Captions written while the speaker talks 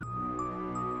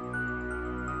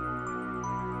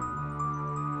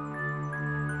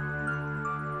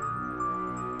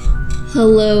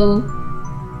Hello,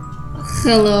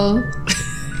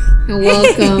 and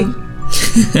welcome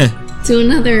to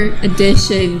another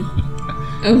edition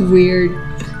of Weird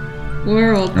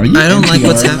World. I don't like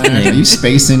what's happening. Are you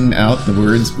spacing out the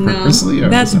words purposely? No,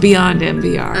 that's beyond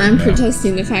MVR. I'm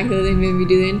protesting the fact that they made me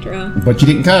do the intro. But you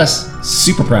didn't cuss.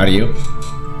 Super proud of you.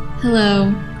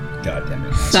 Hello, God damn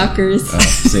it. suckers. Oh,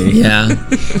 see? Yeah.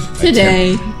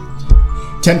 Today.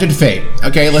 Tempted fate.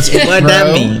 Okay, let's get What'd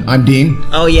that mean? I'm Dean.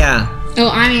 Oh, yeah. Oh,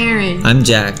 I'm Aaron. I'm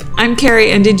Jack. I'm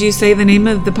Carrie, and did you say the name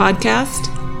of the podcast?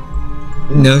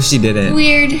 No, she didn't.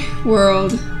 Weird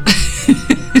World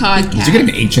Podcast. Did you get an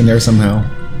H in there somehow?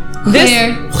 This,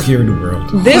 Weird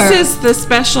world. this is the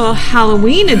special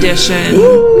Halloween edition.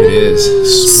 It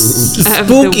is. Spooky. Of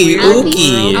Spooky, the Weird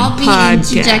ooky. World I'll be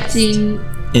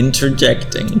podcast.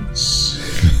 Interjecting.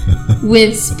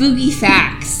 with spooky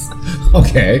facts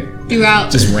Okay. throughout.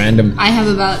 Just random. I have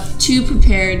about 2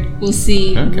 prepared. We'll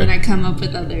see Okay. when I come up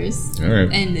with others. All right.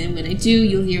 And then when I do,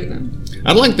 you'll hear them.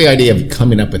 I like the idea of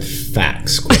coming up with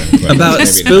facts, quote unquote. About Maybe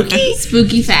spooky?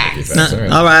 Spooky facts. Not, All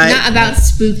right. all right. Not about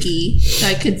spooky. So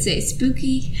I could say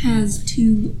spooky has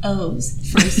 2 O's.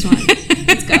 First one.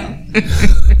 Let's go.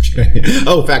 Okay.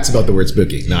 Oh, facts about the word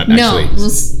spooky, not No, actually.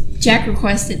 well, Jack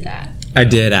requested that. I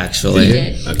did, actually. You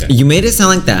did. Okay. You made it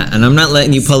sound like that, and I'm not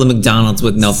letting you pull a McDonald's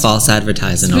with no false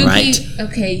advertising, Spooky. all right?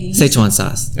 Okay. Szechuan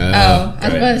sauce. I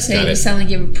was about to say you sound like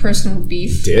you have a personal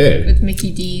beef Did. with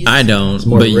Mickey D's. I don't,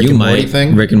 more but Rick you and Morty might.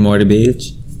 thing? Rick and Morty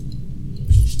Beach.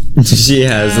 She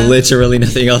has literally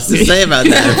nothing else to say about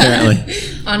that, apparently.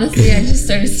 Honestly, I just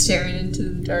started staring into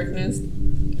the darkness.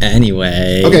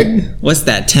 Anyway. Okay. What's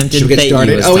that tempted Should we get fate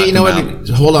started? was Oh, talking you know about? what?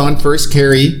 Hold on. First,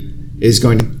 Carrie is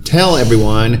going to tell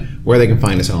everyone where they can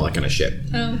find us and all that kind of shit.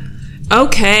 Oh.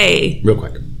 Okay. Real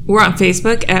quick. We're on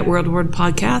Facebook at Weird World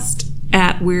Podcast,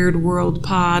 at Weird World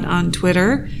Pod on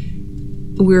Twitter,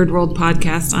 Weird World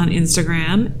Podcast on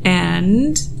Instagram,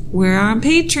 and we're on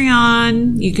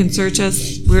Patreon. You can search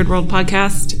us, Weird World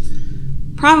Podcast,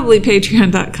 probably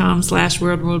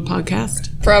patreon.com/Weird World Podcast.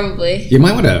 Probably. You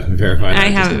might want to verify that. I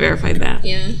haven't verified that.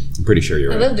 Yeah. I'm pretty sure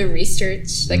you're I right. love the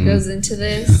research that goes into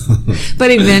this. But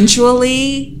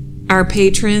eventually, our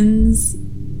patrons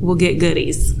will get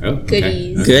goodies. Oh,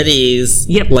 okay. Goodies. Goodies.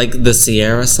 Yep. Like the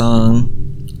Sierra song.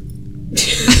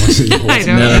 I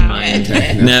don't Never know. mind.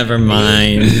 Never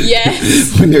mind.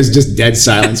 Yes. When there's just dead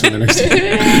silence for the next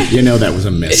you know that was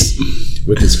a miss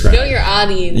with this crowd. Know your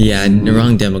audience. Yeah,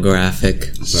 wrong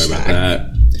demographic. Sorry about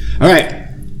that. All right.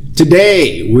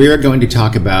 Today, we're going to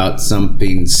talk about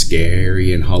something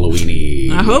scary and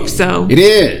Halloween-y. I hope so. It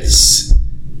is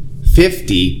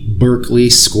 50 Berkeley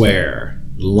Square,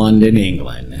 London,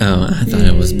 England. Oh, I thought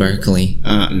it was Berkeley.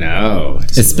 No.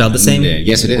 It's spelled the same?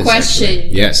 Yes, it is. Question.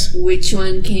 actually. Yes. Which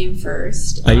one came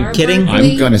first? Are you Our kidding?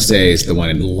 Berkeley? I'm going to say it's the one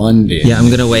in London. Yeah, I'm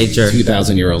going to wager.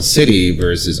 2,000-year-old city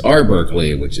versus our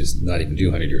Berkeley, which is not even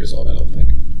 200 years old, I don't think.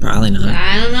 Probably not.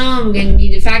 I don't know. I'm going to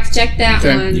need to fact check that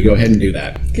Okay, one. you go ahead and do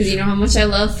that. Because you know how much I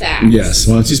love facts. Yes.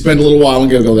 Why don't you spend a little while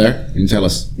and Google there and tell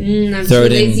us. I'm Throw too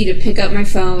it in. lazy to pick up my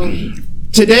phone.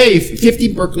 Today,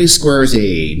 50 Berkeley Square is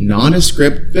a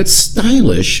nondescript but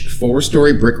stylish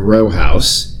 4-story brick row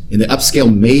house in the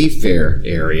upscale Mayfair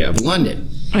area of London.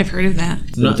 I've heard of that.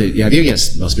 Have you?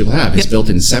 Yes, most people have. It's built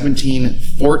in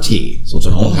 1740, so it's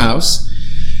an old house.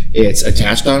 It's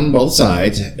attached on both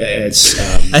sides. It's,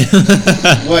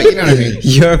 well, you know what I mean.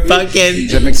 You're fucking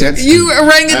Does that make sense? You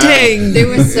orangutan! There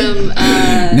was some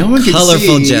No one can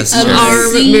colorful see gesture.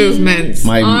 Arm See? movements.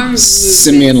 my arm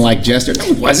simian-like gesture. No,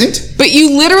 it wasn't. But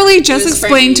you literally just was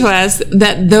explained to frightening. us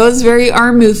that those very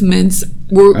arm movements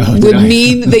did would I?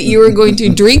 mean that you were going to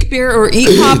drink beer or eat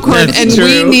popcorn, That's and we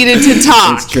true. needed to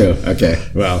talk. It's true. Okay.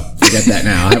 Well, forget that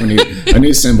now. I have a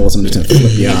new symbol, so I'm just going to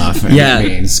flip you off. And Yeah. It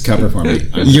means cover for me.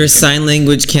 Your sign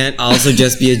language can't also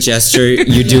just be a gesture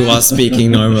you do while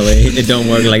speaking normally. It don't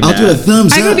work like I'll that. do a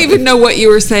thumbs up. I don't even know what you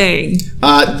were saying.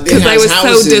 Because I was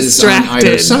so distracted. On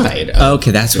either side.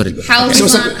 Okay, that's what it... houses So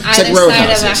it's on like either row side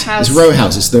houses. of a house. It's row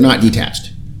houses. They're not detached.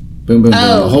 Boom, boom, boom.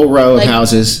 Oh, A whole row like of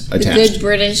houses The attached. good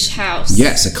British house.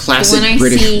 Yes, a The one classic I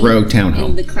British see row in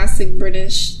townhome. the classic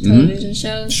British television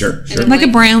shows. Sure, And sure. I'm Like a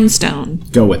brownstone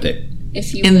Go with it.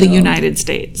 if you in the will. United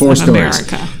States 4 of stories.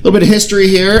 America. A little bit of history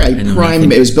here. know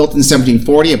nothing. It was built in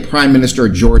 1740. A Prime Minister,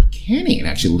 George Canning,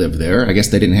 actually lived there. I guess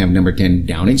they didn't have number 10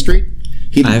 Downing Street.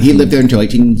 He lived there until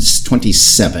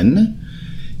 1827.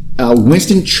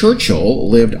 Winston Churchill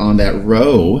lived on that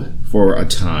row for a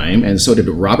time, and so did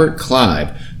Robert Clive,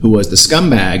 who was the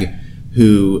scumbag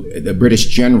the British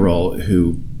general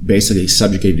who basically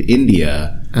subjugated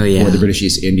India Oh, yeah. for the British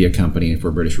East India Company and for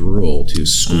British rule to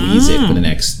squeeze it for the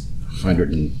next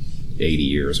 100 and 80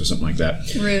 years or something like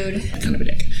that. Rude. Kind of a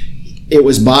dick. It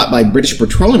was bought by British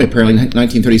Petroleum apparently in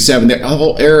 1937. The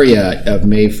whole area of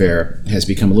Mayfair has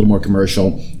become a little more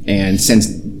commercial, and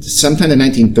since sometime in the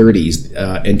 1930s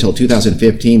until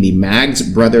 2015, the Maggs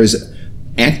Brothers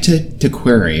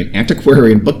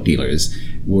antiquarian book dealers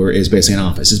is basically an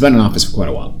office. It's been an office for quite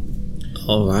a while.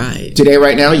 All right. Today,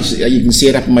 right now, you can see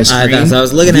it up on my screen. That's what I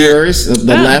was looking at.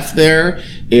 The left there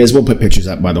is, we'll put pictures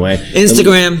up, by the way.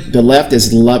 Instagram. The left is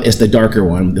the darker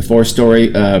one, the 4-story.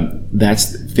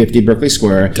 That's 50 Berkeley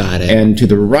Square. Got it. And to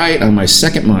the right on my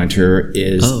second monitor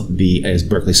is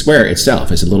Berkeley Square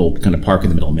itself. It's a little kind of park in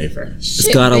the middle of Mayfair.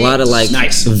 It's got a lot of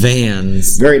Nice.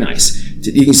 vans. Very nice.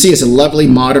 You can see it's a lovely,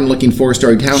 modern-looking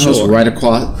 4-story townhouse right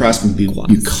across from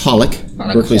bucolic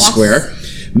Berkeley Square.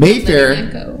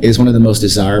 Mayfair is one of the most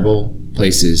desirable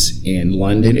places in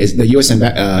London. It's the U.S.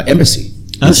 Embassy.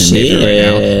 Oh, shit.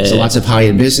 Mayfair right now. So lots of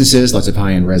high-end businesses, lots of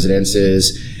high-end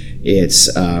residences.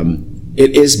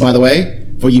 It is, by the way,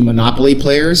 for you Monopoly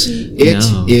players, it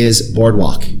is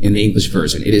Boardwalk in the English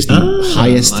version. It is the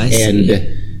highest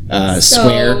end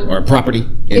square or property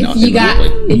in Monopoly.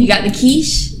 If you got the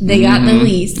quiche, they got the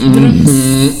least.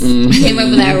 Came up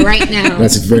with that right now.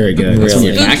 That's very good. That's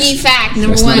Really? Spooky fact number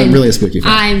That's one. not really a spooky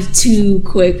fact. I'm too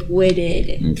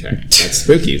quick-witted. Okay, that's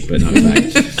spooky, but not a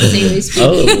fact. Anyway,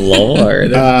 spooky. Oh,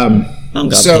 Lord. I'm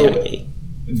going so- PMP.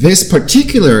 This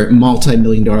particular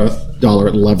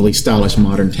multi-million-dollar, lovely, stylish,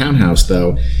 modern townhouse,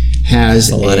 though, has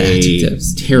a lot of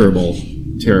adjectives. terrible,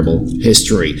 terrible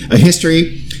history. A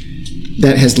history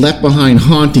that has left behind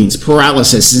hauntings,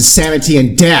 paralysis, insanity,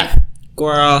 and death.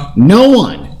 Squirrel. No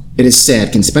one, it is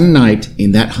said, can spend a night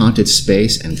in that haunted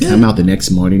space and come out the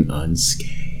next morning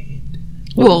unscathed.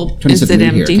 Well, Turn is this up it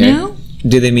in here, empty okay? now?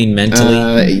 Do they mean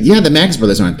mentally? Yeah, the Maggs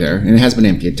Brothers aren't there, and it has been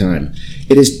empty at time.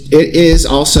 It is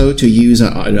also, to use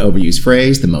an overused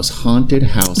phrase, the most haunted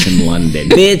house in London.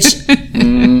 Bitch.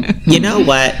 You know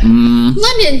what?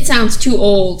 London sounds too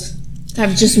old to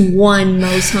have just one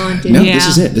most haunted. No, Yeah. this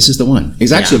is it. This is the one.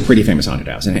 It's actually a pretty famous haunted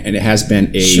house, and it has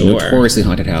been a Sure. notoriously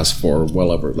haunted house for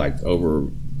well over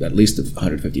at least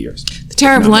 150 years. The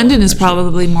Tower of London is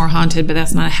probably more haunted, but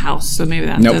that's not a house, so maybe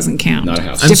that Nope, doesn't count. not a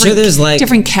house. I'm sure there's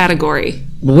different category.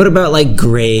 But what about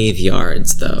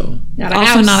graveyards though? Not a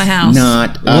Also house. not a house.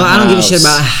 Not. Well, I don't give a shit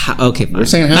about okay, fine. We're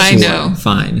saying house. I is know. what?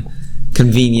 Fine.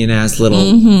 Convenient ass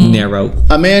little narrow.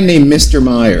 A man named Mr.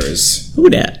 Myers. Who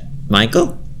that?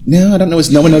 Michael? No, I don't know.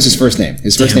 No one knows his first name.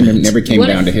 His first Damn name it. never came What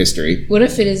down if- to history. What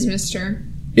if it is Mr.?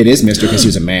 It is Mr. because he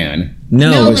was a man.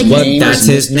 No, like what? his That's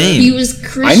name his He name. was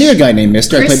Chris. I knew a guy named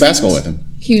Mr. I played Christened? basketball with him.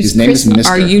 He was His name is christened? Mr.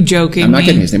 Are you joking I'm not me?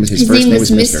 kidding. His name was his His first name name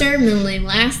was was Mr. Middle name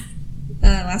last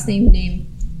name.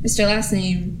 Mr. Last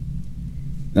name.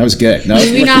 That was good. No,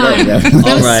 Moving on. that That was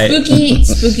All right.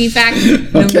 spooky fact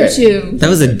number Okay. 2. That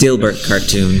was a Dilbert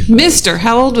cartoon. Mister.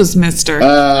 How old was Mister?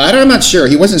 I'm not sure.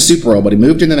 He wasn't super old, but he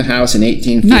moved into the house in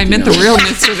 1859. No, I meant the real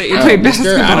Mister that you played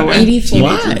Mister? I basketball don't know. with. 84.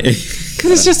 Why?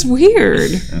 Because it's just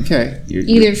weird. Okay.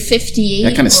 Either 58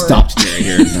 That kind or of stopped me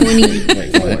here.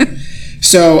 24.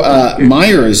 So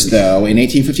Myers, though, in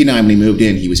 1859, when he moved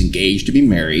in, he was engaged to be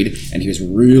married, and he was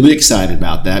really excited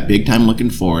about that. Big time looking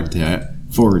forward to it.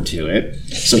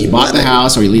 So he bought the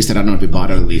house, or he leased it. I don't know if he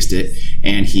bought it or leased it.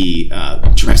 And he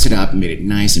dressed it up and made it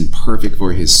nice and perfect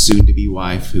for his soon-to-be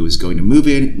wife, who was going to move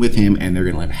in with him, and they're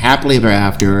going to live happily ever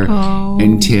after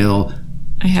until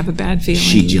I have a bad feeling.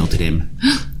 she jilted him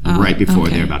right before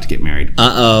okay. they're about to get married.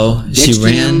 Uh-oh. She Ditched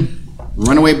ran. him,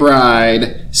 runaway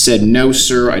bride, said, "No,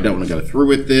 sir, I don't want to go through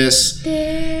with this."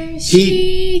 There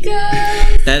she goes.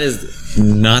 That is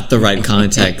not the right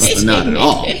context. Not at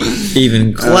all.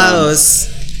 Even close.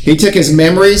 He took his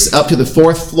memories up to the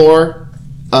 4th floor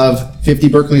of 50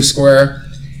 Berkeley Square,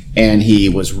 and he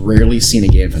was rarely seen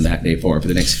again from that day forward. For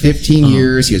the next 15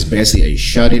 years, he was basically a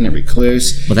shut-in, a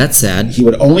recluse. Well, that's sad. He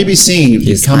would only be seen if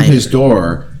He's he'd come to his hiding.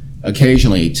 door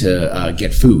occasionally to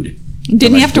get food.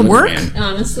 Didn't he have to work?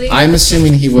 Honestly, I'm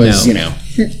assuming he was, No.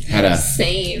 had a,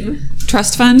 same.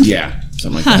 Trust fund? yeah,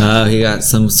 something like that. Oh, he got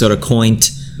some sort of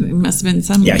coint. It must have been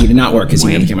some. Yeah, he did not work because he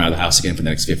Way. never came out of the house again for the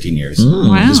next 15 years.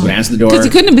 Wow. Just would answer the door. Because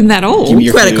he couldn't have been that old. Give me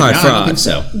your Credit food. card No, I fraud. don't think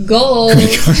so. Gold.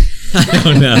 I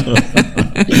don't know.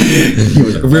 He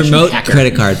was a Russian Remote hacker.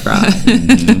 credit card fraud.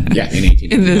 Yeah, in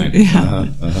 1859. yeah.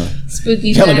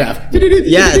 Spooky Telegraph. fact.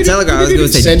 Yeah, telegraph. I was going to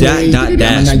say Send dot, me, dot,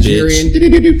 dash, I'm a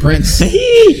Nigerian, Prince.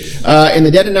 In the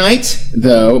dead of night,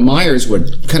 though, Myers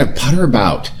would kind of putter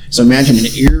about. So imagine an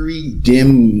eerie,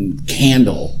 dim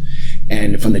candle,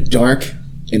 and from the dark,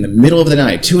 in the middle of the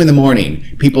night, 2 a.m,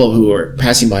 people who are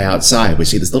passing by outside would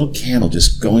see this little candle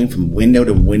just going from window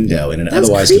to window in an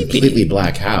otherwise creepy. completely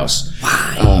black house.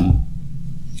 Why?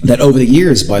 that over the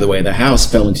years, by the way, the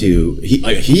house fell into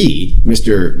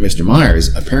Mr.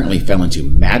 Myers apparently fell into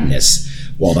madness,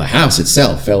 while the house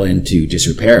itself fell into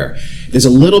disrepair. There's a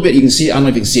little bit you can see. I don't know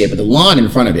if you can see it, but the lawn in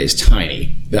front of it is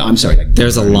tiny. I'm sorry.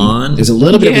 There's a lawn. There's a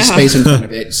little bit of a space in front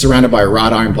of it, surrounded by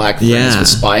wrought iron black fence with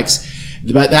spikes.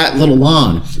 But that little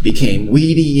lawn became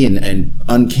weedy and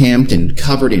unkempt and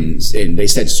covered in they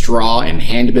said straw and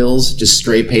handbills, just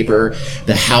stray paper.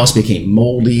 The house became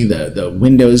moldy. The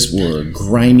windows were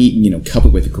grimy,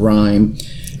 covered with grime.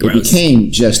 Gross. It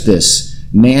became just this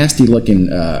nasty looking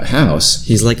house.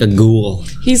 He's like a ghoul.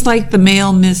 He's like the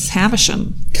male Miss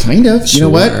Havisham. Kind of. Sure. You know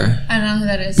what? I don't know who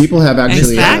that is. People have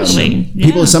actually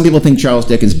exactly. Some people think Charles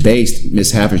Dickens based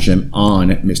Miss Havisham on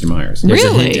Mr. Myers.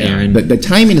 Really? The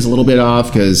timing is a little bit off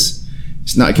because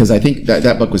it's not, because I think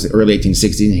that book was the early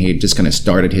 1860s and he had just kind of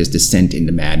started his descent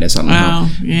into madness. I don't know.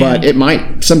 Yeah. But it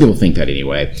might, some people think that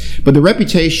anyway. But the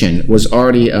reputation was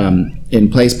already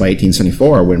in place by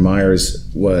 1874 when Myers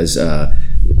was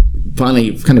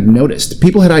finally kind of noticed.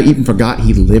 People had even forgot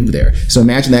he lived there. So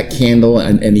imagine that candle,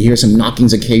 and you hear some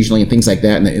knockings occasionally and things like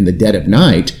that in the dead of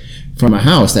night from a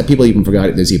house that people even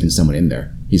forgot there's even someone in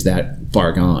there. He's that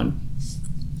far gone.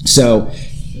 So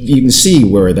you can see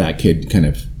where that could kind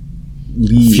of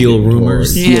fuel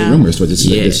rumors.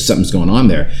 There's something's going on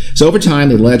there. So over time,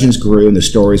 the legends grew and the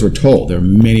stories were told. There are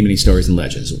many, many stories and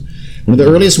legends. One of the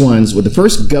earliest ones were the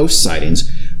first ghost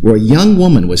sightings, where a young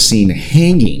woman was seen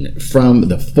hanging from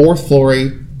the fourth floor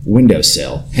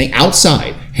windowsill,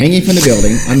 outside, hanging from the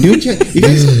building. I'm doing you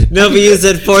guys. No, but you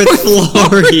said fourth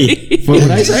flory. What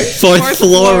did I say? Fourth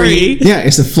flory. Yeah,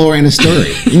 it's the floor in a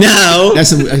story. No,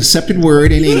 that's an accepted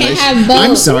word in English.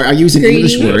 I'm sorry, I use an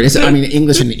English word.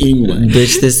 English in England.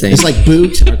 Bitch, this thing. It's like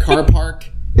boot or car park.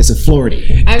 It's a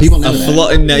flority. People know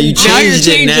that. No, you changed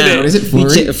it now. What is it?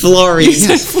 Flority? Flory.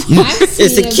 Yes.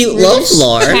 It's a cute love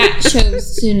floor. Cat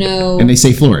shows to know. And they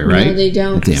say flory, right? No, they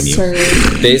don't. Damn you. Sir.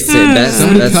 They said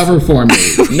that's cover for me.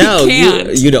 No,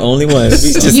 you're the only one.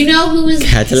 You know who was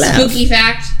spooky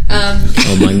fact?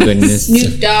 Oh my goodness.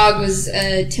 Snoop Dogg was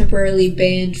temporarily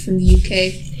banned from the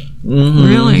UK. Mm-hmm.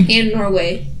 Really? And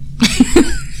Norway.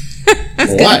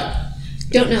 What?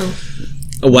 Don't know.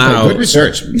 Wow. Good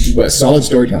research. Solid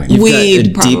storytelling.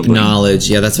 You've got deep knowledge.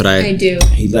 Yeah, that's what I do.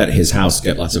 He let his house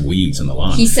get lots of weeds on the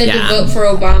lawn. He said to vote for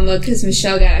Obama because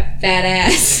Michelle got a fat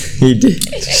ass. He did.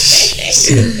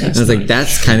 I was like,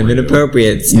 that's kind of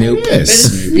inappropriate, Snoop. Yeah, it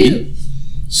is.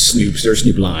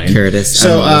 Snoop Lion. Curtis.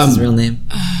 So, what's his real name?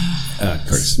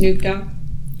 Curtis. Snoop Dogg.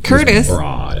 Curtis.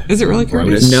 Broad. Is it really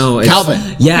Curtis? No, it's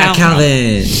Calvin. Yeah,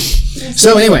 Calvin.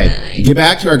 So anyway, get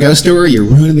back to our ghost story. You're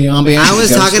ruining the ambiance. I was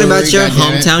talking about your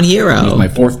hometown hero. My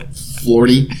fourth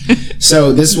floorty.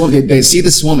 So this woman, they see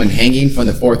this woman hanging from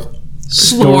the fourth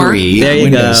story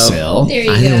windowsill. There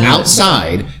you go.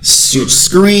 Outside, she'd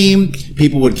scream.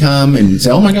 People would come and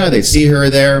say, "Oh my God!" They'd see her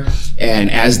there,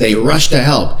 and as they rushed to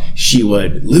help, she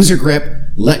would lose her grip,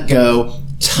 let go,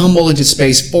 tumble into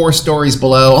space 4 stories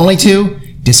below, only to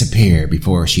disappear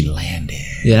before she landed.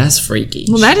 Yeah, that's freaky.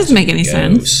 Well, that doesn't make any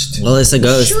sense. Well, it's a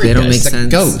ghost. Sure, they don't make it's sense.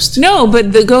 A ghost. No,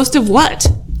 but the ghost of what?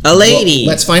 A lady. Well,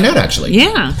 let's find out. Actually,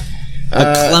 Yeah.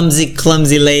 A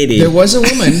clumsy lady. there was a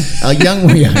woman, a young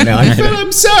woman.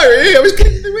 I'm sorry, I was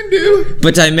getting the window.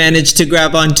 But I managed to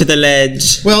grab onto the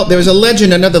ledge. Well, there was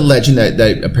another legend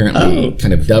that apparently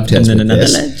kind of dovetails And then with another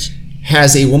this. ledge.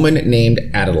 Has a woman named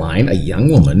Adeline, a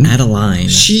young woman. Adeline.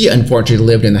 She unfortunately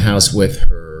lived in the house with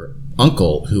her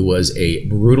uncle, who was a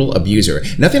brutal abuser.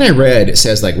 Nothing I read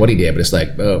says like what he did, but it's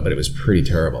like, but it was pretty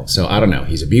terrible. So I don't know.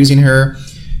 He's abusing her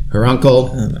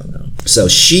uncle. I don't know. So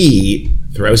she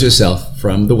throws herself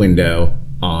from the window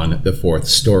on the 4th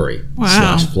story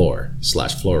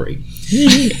 /flory.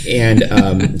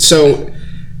 And so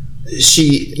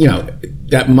she,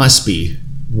 that must be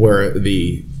where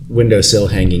the windowsill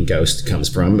hanging ghost comes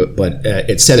from, but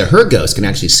it said that her ghost can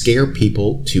actually scare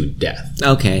people to death.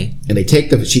 Okay. And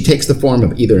she takes the form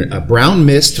of either a brown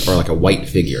mist or like a white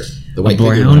figure. The white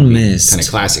figure brown mist. Kind of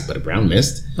classic, but a brown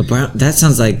mist. That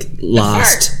sounds like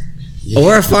Lost.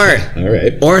 Or a fart. All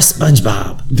right. Or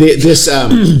SpongeBob. This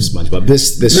SpongeBob.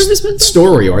 This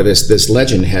story or this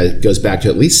legend goes back to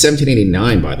at least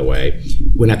 1789, by the way,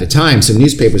 when at the time some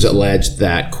newspapers alleged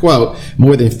that, quote,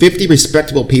 more than 50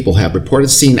 respectable people have reported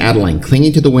seeing Adeline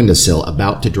clinging to the windowsill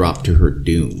about to drop to her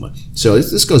doom. So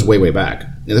this goes way, way back.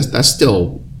 And that's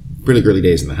still really early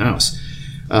days in the house.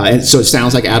 And so it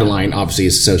sounds like Adeline obviously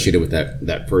is associated with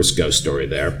that first ghost story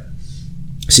there.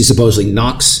 She supposedly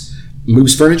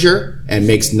moves furniture and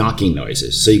makes knocking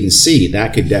noises. So you can see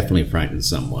that could definitely frighten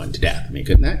someone to death. I mean,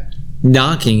 couldn't that?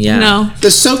 Knocking, yeah. No. The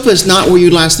sofa is not where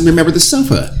you last remember the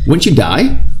sofa. Wouldn't you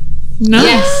die? No.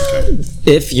 Yes.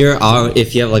 if you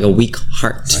have like a weak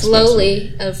heart.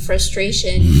 Slowly, of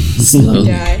frustration, Slowly. you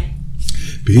die.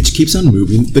 Bitch keeps on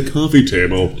moving the coffee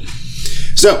table.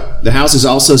 So, the house is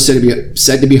also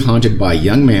said to be haunted by a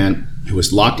young man who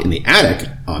was locked in the attic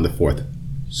on the 4th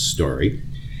story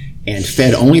and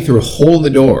fed only through a hole in the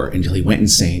door until he went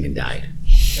insane and died.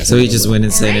 That's So he just went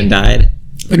insane and died.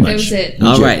 pretty That much. was it.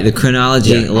 All right, the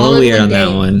chronology a All little in weird one on that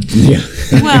day. one.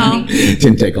 Yeah. Well,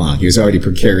 Didn't take long. He was already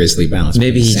precariously balanced.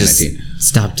 Maybe with he sanity. just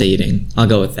stopped dating. I'll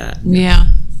go with that. yeah.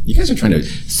 You guys are trying to.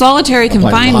 Solitary Apply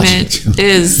confinement logic to-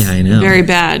 is Yeah, I know. very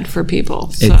bad for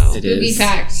people. So It Spooky is.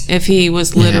 fact. if he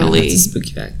was Yeah, literally that's a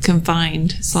spooky fact.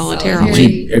 confined solitarily.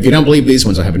 Solitary. If you don't believe these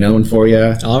ones, I have another one for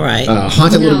you. All right.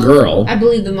 Haunted little No, girl. I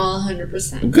believe them all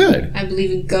 100%. Good. I believe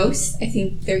in ghosts. I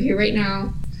think they're here right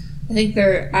now. I think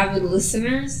they're avid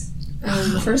listeners.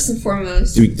 First and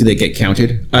foremost. Do they get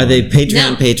counted? Are they Patreon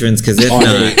No. patrons? Because if Are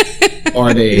not, they,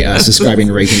 are they subscribing,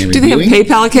 rating, and Do they have reviewing?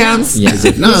 PayPal accounts? yes.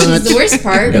 If not, This is the worst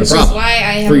part, got a which is problem. why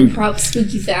I have Free- a problem.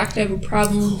 Spooky fact: I have a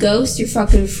problem with ghosts. You're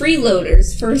fucking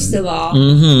freeloaders. First of all,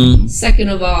 Mm-hmm. second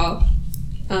of all,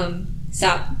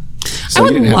 stop. So I you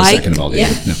would didn't have like- a second of all, did you?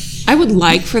 Yeah. No. I would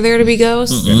like for there to be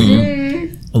ghosts.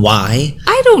 Why?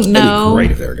 I don't That'd know. be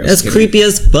great if they were ghosts. That's creepy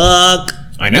as fuck.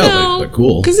 I know, but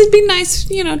cool. Because it'd be nice,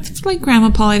 for like Grandma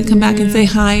Polly to come back and say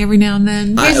hi every now and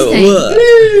then. Here's the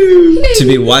thing. To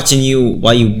be watching you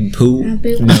while you poo?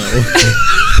 Here's No.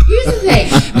 the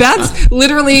thing. That's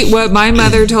literally what my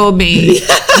mother told me.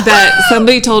 That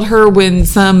somebody told her when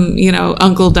some,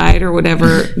 uncle died or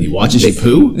whatever. He watches you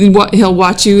poo? He'll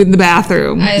watch you in the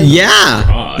bathroom.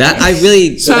 Yeah. That I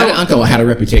really So that uncle had a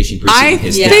reputation I preceding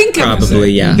his think death. of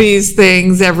probably yeah. these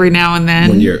things every now and then.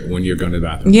 When you're going to the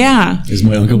bathroom. Yeah. Is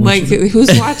my uncle Like, watching?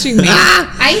 who's watching me?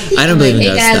 I don't believe in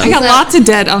ghost stuff. I got lots of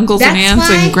dead uncles and That's aunts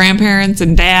why- and grandparents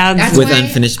and dads. That's With why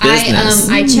unfinished business.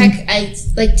 I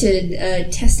like to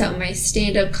test out my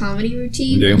stand-up comedy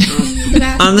routine You do? on the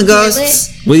bathroom On the toilet.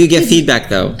 ghosts? Will you get feedback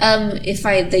though? If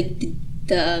I like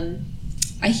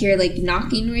I hear like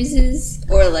knocking noises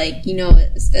or like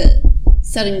a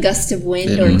sudden gust of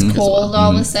wind or it's cold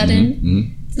all of a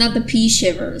sudden. It's not the pea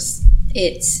shivers.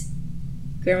 It's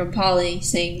Grandma Polly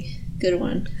saying, "Good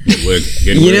one."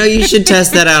 You should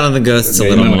test that out on the ghosts a Okay,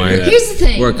 little you might more. wanna do that. Here's the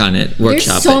thing. Work on it. There's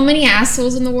Workshop so it. many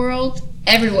assholes in the world.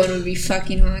 Everyone would be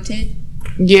fucking haunted.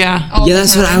 Yeah. All Yeah, the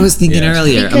that's what I time. was thinking Yeah.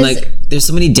 earlier. I'm Because- like, there's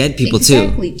so many dead people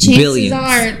Exactly. too. Chances Billions.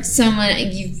 are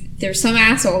there's some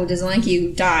asshole who doesn't like you who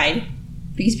died.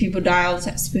 Because people die all the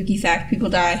time. Spooky fact, people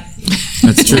die.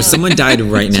 That's true. Someone died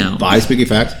right now. Buy spooky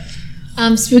fact.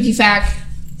 Spooky fact,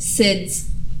 SIDS.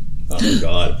 Oh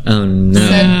God! Oh no.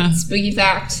 Said spooky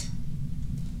fact.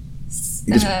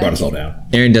 You just brought us all down.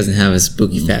 Aaron doesn't have a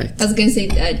spooky fact. I was gonna say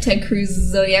Ted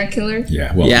Cruz's Zodiac Killer.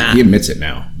 Yeah. Well, Yeah. he admits it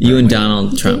now. You and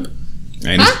Donald Trump.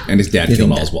 And his dad You killed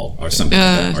think that- Oswald or something.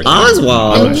 like that. Or-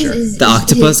 Oswald. I'm not sure. The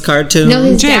octopus cartoon? No,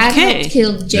 his JFK. dad helped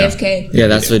kill JFK. Yeah,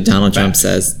 that's what Donald Trump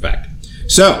says. Fact.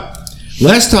 So,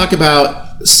 let's talk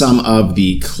about some of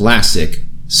the classic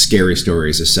scary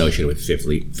stories associated with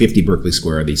 50 Berkeley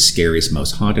Square, the scariest,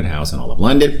 most haunted house in all of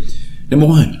London. Number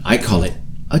one, I call it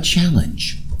a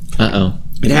challenge. Uh-oh.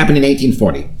 It happened in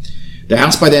 1840. The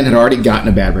house by then had already gotten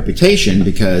a bad reputation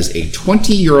because a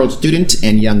 20-year-old student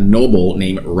and young noble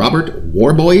named Robert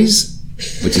Warboys,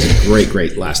 which is a great,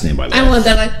 great last name by the way. I want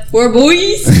that like we're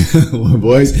boys.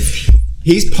 Warboys.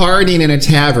 He's partying in a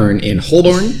tavern in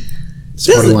Holborn.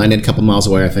 It's part of London, a couple miles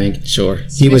away, I think. Sure.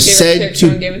 He was My favorite said character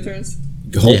on to... Game of Thrones.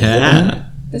 Yeah.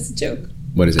 That's a joke.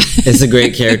 What is it? It's a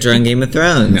great character on Game of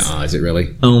Thrones. No, is it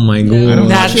really? Oh my god.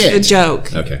 That's Shit. the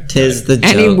joke. Okay. Tis the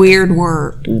Any joke. weird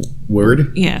word.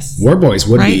 Word? Yes. Warboys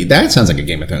would be... Right. That sounds like a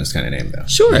Game of Thrones kind of name, though.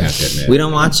 Sure. I have to admit. We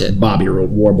don't watch it. Bobby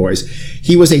Warboys.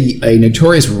 He was a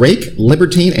notorious rake,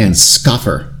 libertine, and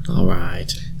scoffer. All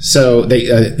right. So they,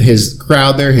 his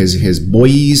crowd there, his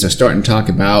boys are starting to talk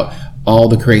about all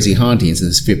the crazy hauntings in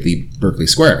this 50 Berkeley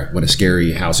Square. What a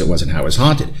scary house it was and how it was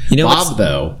haunted. You know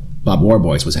what's- Bob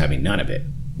Warboys was having none of it.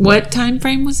 What time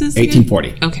frame was this? again?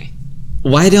 1840. Okay.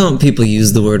 Why don't people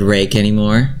use the word rake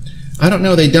anymore? I don't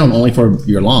know. They don't. Only for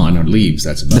your lawn or leaves.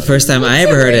 That's about The first time I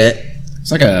ever heard it,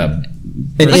 It's like a...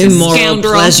 an Like a immoral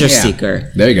scoundrel. pleasure Yeah.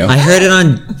 seeker. There you go. I heard it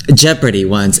on Jeopardy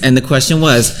once, and the question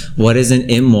was, what is an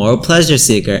immoral pleasure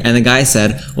seeker? And the guy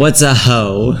said, what's a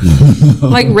hoe?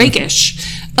 Like rakish.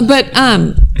 But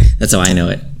That's how I know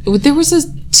it. there was a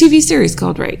TV series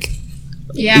called Rake.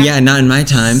 Yeah. Yeah, not in my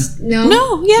time. No.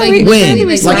 No, yeah, Like, we- When? it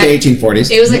was Like like, the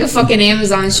 1840s. it was like a fucking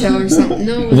Amazon show or something.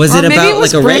 No. Was Or it maybe about it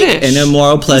was like a rake? British. An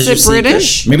immoral pleasure it seeker?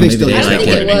 British? Maybe they still they use like that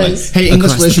it. word in England. was. Hey,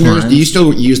 English Across the listeners, pond. do you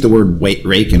still use the word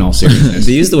rake in all seriousness?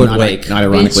 They use the word Not- wake. Not Bitch,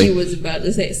 ironically. she was about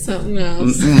to say something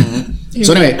else.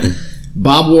 So anyway,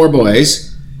 Bob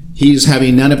Warboys, he's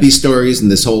having none of these stories in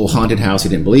this whole haunted house. He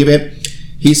didn't believe it.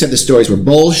 He said the stories were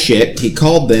bullshit. He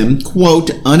called them, quote,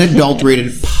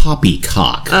 unadulterated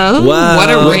poppycock. Oh, Wow. what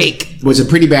a rake. Was a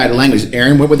pretty bad language.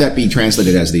 Aaron, what would that be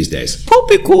translated as these days?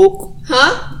 Poppycock.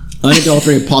 Huh?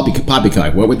 Unadulterated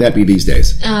poppycock. What would that be these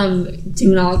days?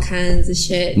 Doing all kinds of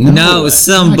shit. No,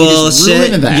 some God, you just bullshit.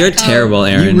 ruined that. You're terrible,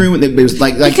 You Aaron. ruined it. It was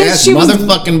like Because that's she was-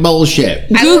 motherfucking bullshit.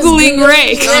 I was Googling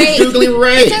rake. Googling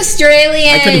rake. It's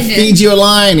Australian. I couldn't feed you a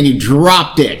line and you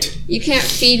dropped it. You can't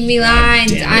feed me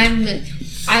lines.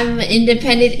 I'm an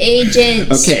independent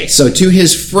agent. Okay, so to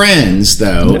his friends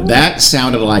though, that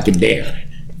sounded like a dare.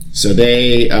 So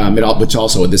they,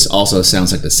 this also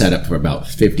sounds like the setup for about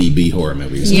 50 B horror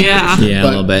movies. Yeah. Yeah, a But-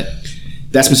 little bit.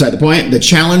 That's beside the point. The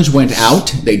challenge went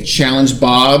out. They challenged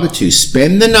Bob to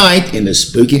spend the night in the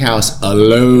spooky house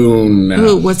alone.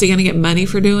 Ooh, was he going to get money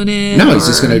for doing it? No, he's or-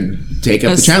 just going to take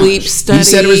up a the challenge. sleep He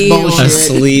said it was study or- bullshit. A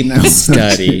sleep No.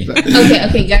 study.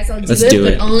 Okay, guys, I'll do Let's it, do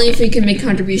but it. only if we can make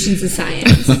contributions to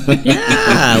science.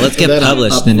 Yeah, let's get That I'm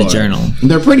published up in a for. journal.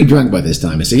 They're pretty drunk by this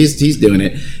time, so he's doing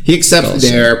it. He accepts the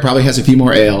dare, probably has a few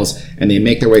more ales, and they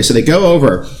make their way. So they go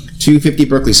over to 50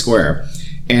 Berkeley Square,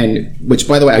 and which,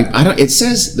 by the way, I don't. It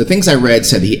says the things I read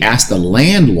said he asked the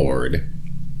landlord,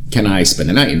 "Can I spend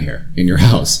the night in here in your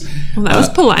house?" Well, that was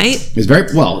polite It's very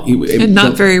well, and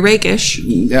not very rakish.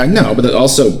 no, but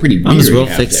also pretty. I was weird, real you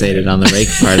have to fixated admit. on the rake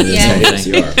part of this Yeah. whole Yes,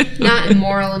 thing. you are. Not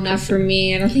immoral enough for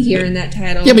me. I don't think you earned that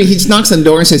title. Yeah, but he just knocks on the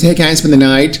door and says, "Hey, can I spend the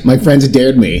night? My friends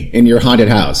dared me in your haunted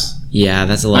house." Yeah,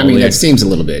 that's a I little mean, weird. that seems a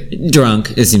little bit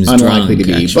Drunk. It seems unlikely drunk, to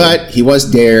be, actually. but he was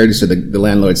dared. So the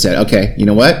landlord said, "Okay, you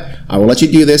know what? I will let you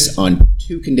do this on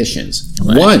 2 conditions.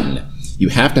 What? 1, you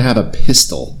have to have a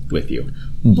pistol with you.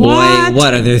 Boy,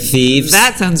 what are there thieves?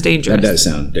 That sounds dangerous. That does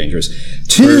sound dangerous.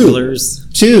 2, Burglars.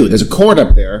 there's a cord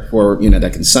up there for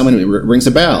that can summon. It rings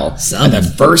a bell. Summon. And the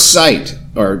first sight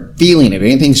or feeling of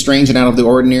anything strange and out of the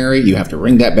ordinary, you have to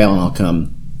ring that bell, and I'll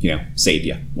come, save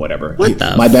you. Whatever. What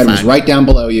the My bedroom's fuck? right down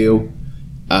below you.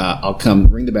 I'll come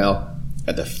ring the bell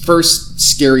at the first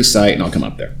scary sight, and I'll come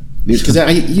up there because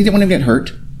you didn't want to get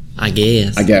hurt. I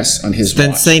guess. On his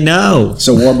Then watch. say no.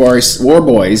 So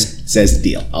Warboys says,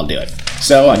 deal, I'll do it.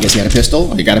 So I guess he had a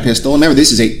pistol. He got a pistol. Remember,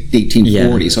 this is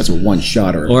 1840, so it's a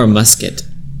one-shotter. Or a musket.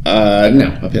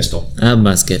 No, a pistol. A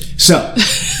musket. So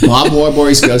Bob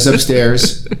Warboys goes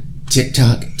upstairs.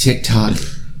 Tick-tock, tick-tock.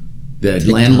 The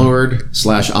landlord /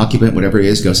 occupant, whatever it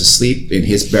is, goes to sleep in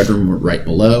his bedroom right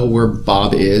below where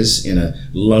Bob is, in a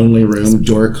lonely room,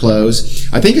 door closed.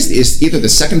 I think it's either the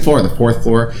second floor or the 4th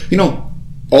floor.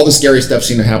 All the scary stuff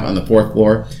seemed to happen on the 4th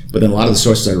floor, but then a lot of the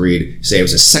sources I read say it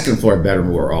was a 2nd floor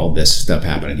bedroom where all this stuff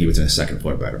happened, and he was in a 2nd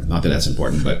floor bedroom. Not that that's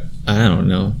important, but... I don't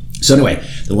know. So anyway,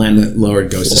 the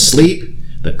landlord goes to sleep.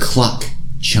 The clock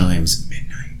chimes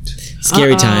midnight.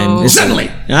 Scary time. Suddenly,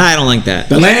 I don't like that.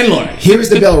 the landlord hears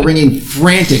the bell ringing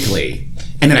frantically,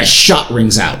 and then a shot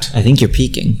rings out. I think you're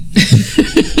peeking.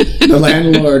 The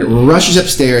landlord rushes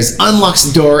upstairs, unlocks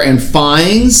the door, and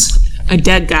finds A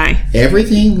dead guy.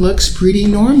 everything looks pretty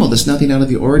normal. There's nothing out of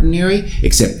the ordinary,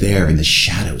 except there in the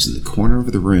shadows in the corner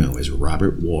of the room is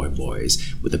Robert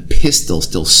Warboys with a pistol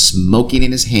still smoking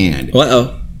in his hand,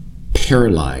 Uh-oh.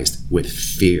 paralyzed with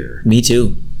fear. Me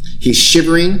too. He's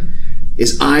shivering,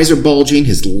 his eyes are bulging,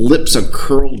 his lips are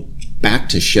curled back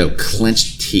to show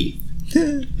clenched teeth.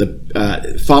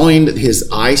 Following his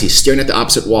eyes, he's staring at the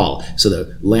opposite wall. So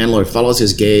the landlord follows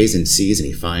his gaze and sees, and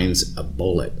he finds a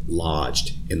bullet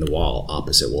lodged in the wall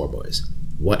opposite Warboys.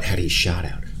 What had he shot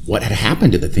out? What had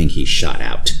happened to the thing he shot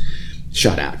out?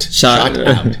 Shot out. Shot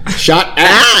out. Shot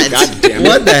out. God damn it.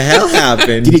 What the hell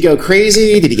happened? Did he go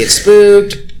crazy? Did he get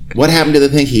spooked? What happened to the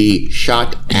thing he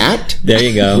shot at? There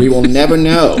you go. We will never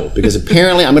know, because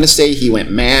apparently I'm going to say he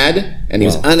went mad and he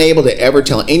was unable to ever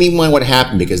tell anyone what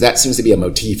happened, because that seems to be a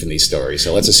motif in these stories.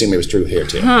 So let's assume it was true here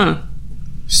too. Huh.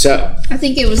 So I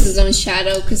think it was his own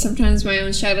shadow, because sometimes my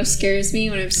own shadow scares me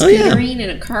when I'm yeah. skittering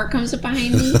and a car comes up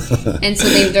behind me, and so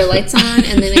they have their lights on,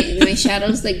 and then my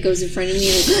shadows goes in front of me.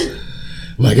 And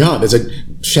my God, there's a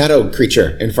shadow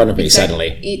creature in front of me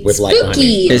suddenly it's with light behind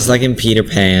me. spooky. It's like in Peter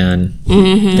Pan.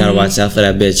 Gotta watch out for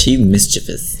that bitch. He's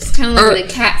mischievous. It's kind of like when a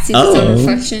cat sees its own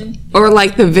reflection. Or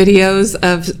like the videos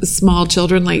of small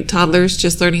children, like toddlers,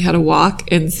 just learning how to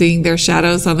walk and seeing their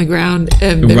shadows on the ground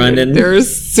and Running. they're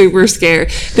super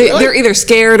scared. They're either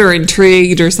scared or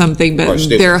intrigued or something, Or but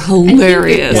stupid. they're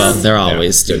hilarious. Well, they're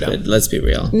always they're stupid. Let's be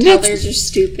real. Toddlers are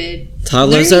stupid.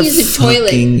 Toddlers Learn are to use a toilet.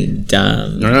 fucking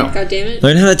dumb. No. God damn it.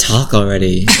 Learn how to talk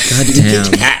already. God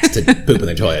damn. Cats to poop in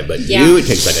the toilet, but Yeah. you, it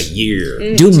takes like a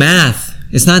year. Do math.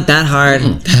 It's not that hard.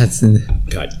 That's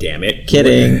God damn it.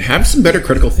 Kidding. Have some better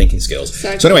critical thinking skills.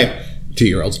 Exactly. So anyway,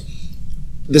 2-year-olds.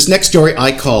 This next story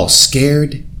I call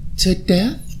Scared to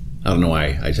Death. I don't know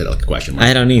why I said it like a question mark.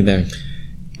 I don't either.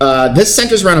 This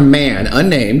centers around a man,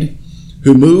 unnamed,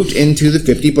 who moved into the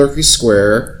 50 Berkeley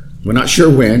Square. We're not sure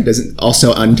when. Doesn't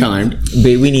also untimed.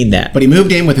 But we need that. But he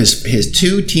moved in with his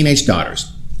 2 teenage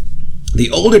daughters. The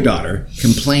older daughter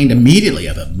complained immediately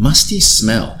of a musty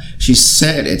smell. She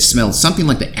said it smelled something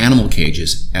like the animal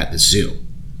cages at the zoo.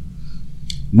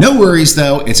 No worries,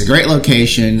 though. It's a great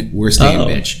location. We're staying,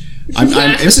 bitch.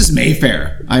 This is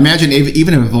Mayfair. I imagine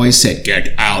even if a voice said,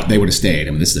 get out, they would have stayed.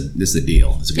 I mean, this is the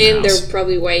deal. It's a good and house. They're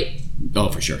probably white. Oh,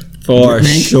 for sure. For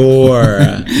sure.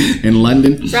 In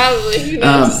London. Probably. Who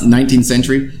knows? 19th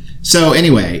century. So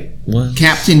anyway, What?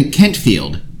 Captain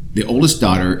Kentfield, the oldest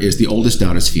daughter, is the oldest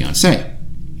daughter's fiance,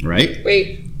 right?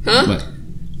 Wait. Huh? But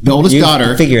the oldest You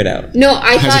daughter figure it out. No,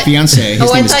 I has thought... a fiance.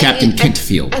 His I name is thought Captain you-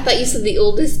 Kentfield. I thought you said the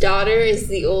oldest daughter is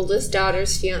the oldest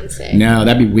daughter's fiance. No,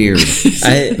 that'd be weird. That's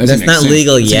make not sense.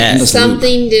 legal It's an yet. endless loop.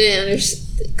 Something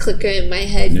didn't click in my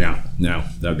head. No,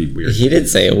 that'd be weird. He did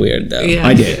say it weird, though. Yeah.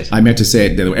 I did. I meant to say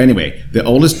it the other way. Anyway, the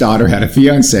oldest daughter had a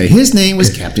fiance. His name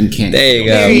was Captain Kent. There you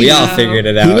go. There you We all go. figured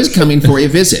it He out. was coming for a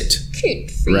visit,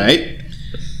 Cute. right?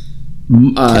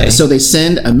 Okay. So they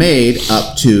send a maid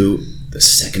up to the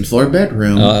second floor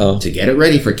bedroom Uh-oh. to get it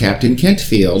ready for Captain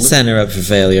Kentfield. Setting her up for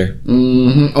failure.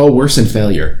 Oh, worse than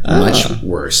failure. Much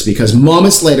worse. Because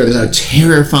moments later, there's a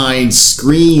terrifying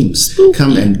screams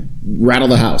come and rattle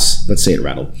the house. Let's say it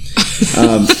rattled.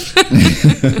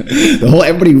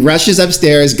 Everybody rushes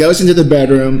upstairs, goes into the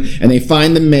bedroom, and they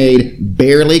find the maid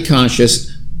barely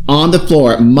conscious on the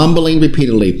floor, mumbling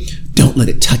repeatedly, "Don't let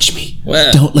it touch me.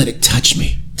 Well. Don't let it touch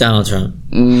me." Donald Trump.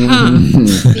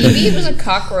 Maybe it was a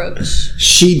cockroach.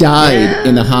 She died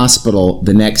in the hospital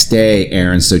the next day,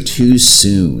 Aaron, so too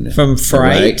soon. From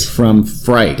fright? Right? From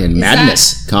fright and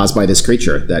madness caused by this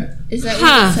creature that Is that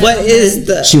Huh. what What is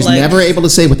the... she was like- never able to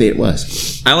say what it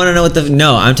was. I want to know what the...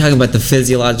 No, I'm talking about the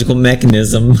physiological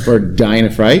mechanism. For dying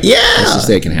of fright? Yeah. Let's just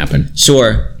say it can happen.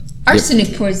 Sure.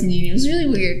 Arsenic poisoning. It was really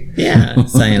weird. Yeah.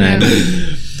 Cyanide.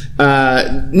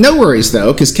 No worries,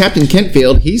 though, because Captain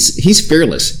Kentfield, he's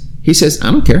fearless. He says,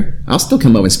 I don't care. I'll still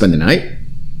come over and spend the night.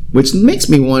 Which makes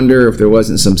me wonder if there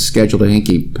wasn't some scheduled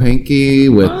hanky-panky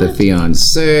with the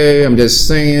fiancé. I'm just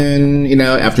saying,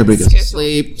 after everybody goes to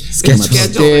sleep, come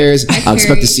upstairs. I'll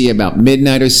expect to see you about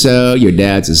midnight or so. Your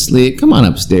dad's asleep. Come on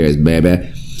upstairs, baby.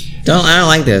 I don't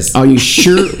like this. Are you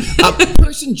sure? A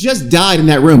person just died in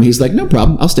that room. He's like, no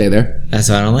problem. I'll stay there. That's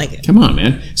why I don't like it. Come on,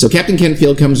 man. So Captain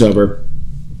Kentfield comes over.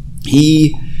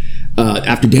 He,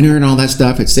 after dinner and all that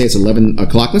stuff, let's say it's 11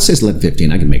 o'clock. Let's say it's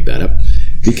 11:15. I can make that up.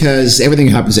 Because everything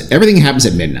happens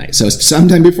at midnight. So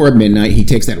sometime before midnight, he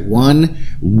takes that one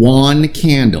wan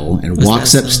candle and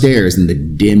walks upstairs in the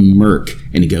dim murk.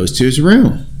 And he goes to his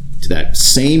room. To that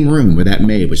same room where that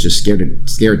maid was just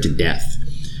scared to death.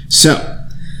 So,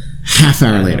 half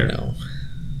hour later.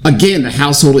 Again, the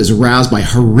household is aroused by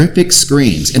horrific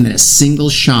screams, and then a single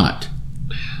shot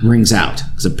rings out.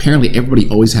 Because apparently everybody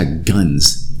always had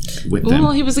guns with them.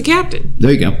 Well, he was a captain.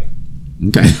 There you go.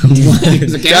 Okay.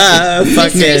 He's a captain.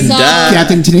 Fucking duh.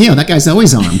 Captain Tennille, that guy's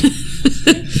always armed.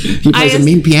 He plays a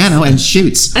mean piano and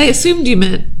shoots. I assumed you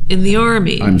meant in the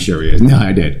army. I'm sure he is. No,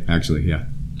 I did, actually, yeah.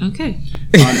 Okay.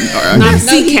 Not Not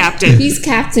sea captain. He's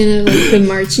captain of the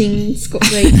marching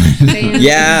band.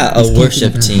 Yeah, a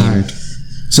worship team.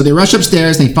 So they rush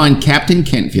upstairs and they find Captain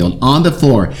Kentfield on the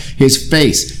floor, his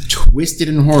face twisted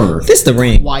in horror. This the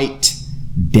ring. Quite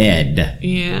dead.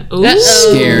 Yeah.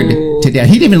 Scared to death.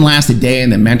 He didn't even last a day in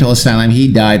the mental asylum.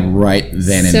 He died right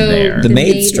then and there. The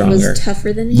maid's maid stronger. was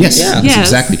tougher than him? Yes, Yeah. that's Yes.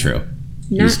 exactly true.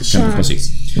 Not He's kind of a pussy.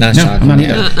 Not No, shocking. I'm not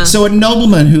either. So a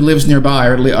nobleman who lives nearby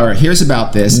or hears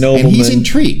about this, and he's Nobleman.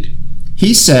 intrigued.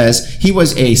 He says he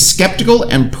was a skeptical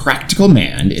and practical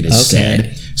man, it is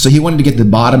said. So he wanted to get to the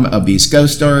bottom of these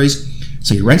ghost stories.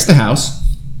 So he rents the house.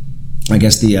 I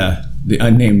guess the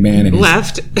unnamed man and his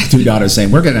Left. 2 daughters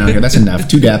saying, we're getting out of here. That's enough.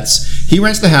 2 deaths. He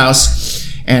rents the house,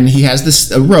 and he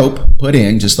has a rope put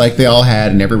in, just like they all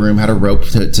had, and every room had a rope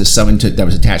to summon that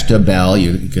was attached to a bell.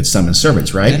 You could summon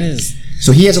servants, right? That is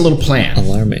So he has a little plan.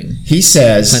 alarming. He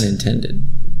says, Pun intended.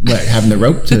 what, having the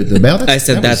rope to the bell? I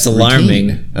said that that's was alarming.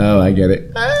 routine. Oh, I get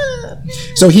it.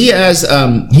 So he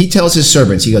tells his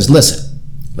servants, he goes, listen,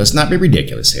 let's not be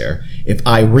ridiculous here. If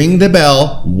I ring the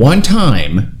bell one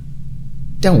time,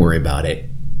 don't worry about it.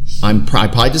 I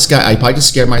probably just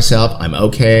scared myself. I'm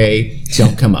okay.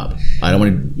 Don't come up. I don't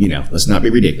want to, let's not be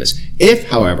ridiculous. If,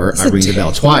 however, I ring the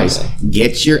bell twice,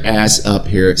 get your ass up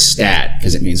here stat,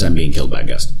 because it means I'm being killed by a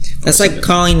ghost. That's like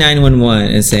calling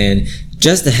 911 and saying,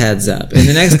 just a heads up, in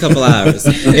the next couple hours,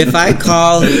 if I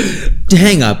call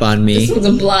hang up on me. This was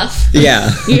a bluff.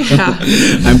 Yeah. Yeah.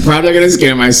 I'm probably going to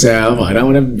scare myself. I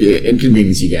don't want to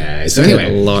inconvenience you guys. So anyway,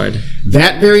 Good Lord.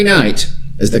 that very night,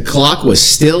 as the clock was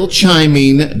still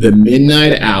chiming the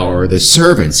midnight hour, the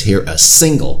servants hear a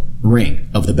single ring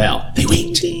of the bell. They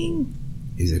wait.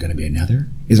 Is there going to be another?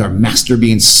 Is our master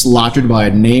being slaughtered by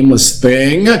a nameless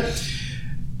thing?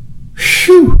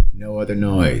 Phew, no other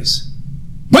noise.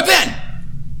 But then,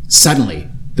 suddenly,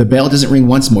 the bell doesn't ring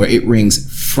once more. It rings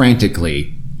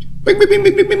frantically. Bing, bing, bing,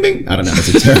 bing, bing, bing, bing. I don't know.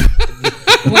 It's a terrible.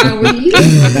 Wow, were you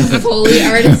a Foley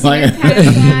artist kind of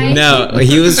guy? No,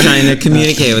 he was trying to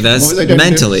communicate with us What was I doing?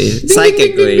 mentally, Ding, ding,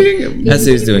 psychically. ding, ding, ding. That's what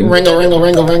he was doing. Wrangle, wrangle,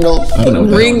 wrangle, wrangle. I don't know.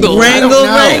 What Wrangle. I don't know.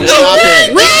 Wrangle, Stop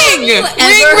it. Ring!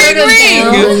 Ever heard of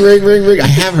bell? Ring, ring, ring, ring. I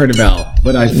have heard a bell,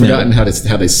 but I've forgotten how they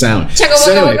sound. Check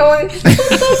So anyway,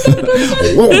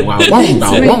 whoa, wow, wow, wow,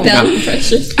 Sorry, wow, bell wow.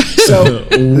 impression. So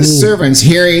the servants,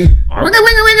 hearing ringa,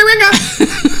 ringa, ringa,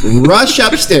 ringa, rush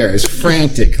upstairs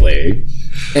frantically,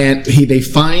 and they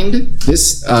find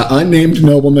this unnamed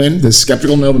nobleman, this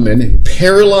skeptical nobleman,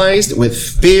 paralyzed with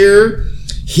fear.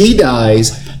 He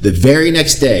dies the very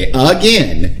next day,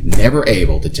 again, never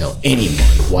able to tell anyone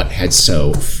what had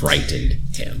so frightened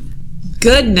him.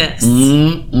 Goodness.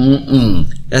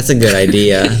 That's a good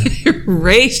idea.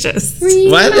 Gracious.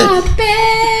 What?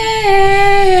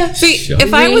 See, Shut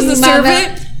if I was a Ring my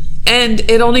servant and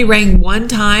it only rang one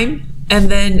time and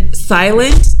then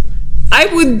silent, I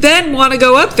would then want to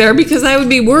go up there because I would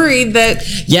be worried that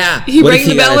Yeah. he What if rang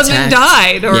the got bell and then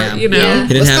attacked? died, or Yeah. you know. Yeah.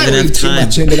 He didn't have enough Too time.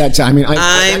 much into that time. I mean,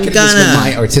 I I'm could just with gonna-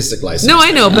 my artistic license. No,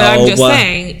 I know, but I'm just Oh,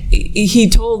 saying he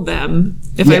told them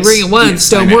if Yes, I ring it once,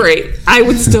 yes, I don't know. worry. I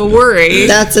would still worry.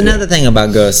 That's another thing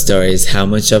about ghost stories. How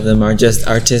much of them are just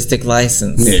artistic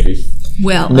license? Maybe.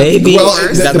 Well, Maybe. Well,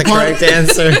 Is that the part- correct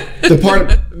answer? The part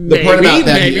about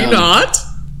that. maybe not.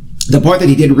 The part that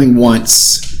he did ring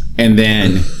once, and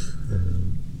then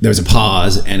there was a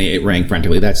pause, and it rang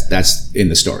frantically. That's in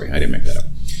the story. I didn't make that up.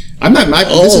 I'm not.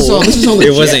 This is all. it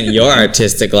legit. wasn't your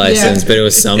artistic license, Yeah. but it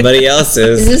was somebody Is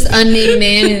else's. this unnamed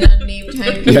man in an unnamed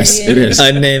time period? Yes, it is.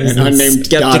 Unnamed, Unnamed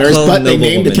skeptical daughters, but they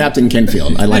named the noblewoman. Captain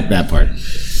Kenfield. I like that part.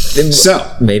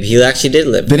 So Maybe he actually did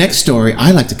live. the next story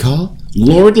I like to call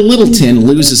Lord Littleton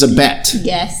loses a bet.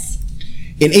 Yes.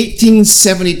 In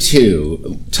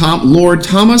 1872, Lord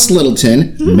Thomas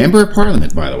Littleton, member of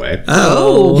Parliament, by the way.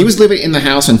 Oh. He was living in the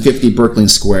house on 50 Berkeley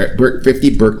Square.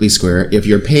 If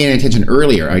you're paying attention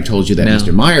earlier, I told you that No.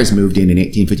 Mr. Myers moved in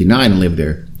 1859 and lived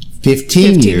there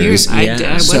 15 years. I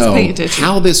Yeah. was So paying attention.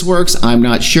 how this works, I'm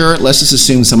not sure. Let's just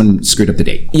assume someone screwed up the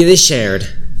date. Yeah, they shared.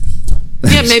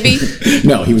 Yeah, maybe.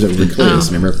 No, he was a recluse,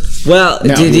 remember? Well,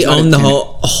 No, did he's he not own a the tenant.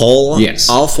 whole? Yes.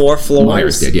 All 4 floors?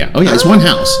 Myers did, yeah. Oh, yeah, it's one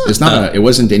house. It's not. It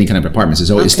wasn't any kind of apartments. It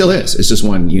still is. It's just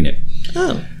one unit.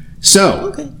 Oh.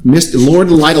 So, Mr.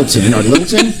 Lord Littleton, or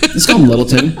Littleton? Let's call him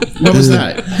Littleton. What was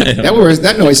that?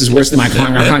 That noise is worse than my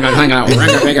clang. It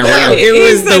He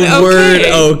was said the word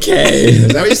okay. okay. Is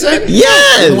that what you said?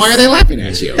 Yes. Then why are they laughing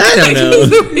at you? I don't know.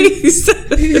 He said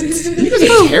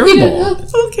it. Terrible.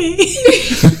 Okay.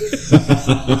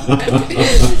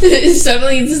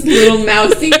 Suddenly it's this little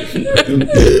mousy. I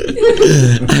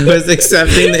was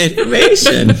accepting the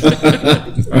information.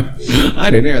 I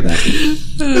didn't hear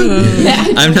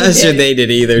that. I'm not sure they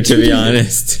did either, to be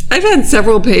honest. I've had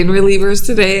several pain relievers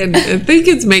today, and I think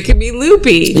it's making me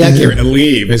loopy. Yeah, Karen,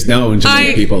 Aleve is known to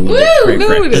make people loopy. Woo!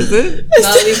 No, it isn't.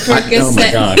 Oh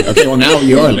my God. Okay, well now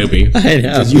you're loopy. I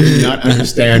know. Because you do not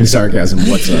understand sarcasm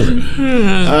whatsoever.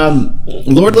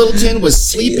 Lord Littleton was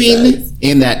sleeping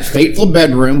in that fateful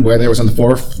bedroom where there was on the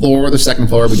 4th floor or the 2nd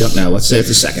floor. We don't know. Let's say it's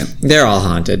the 2nd. They're all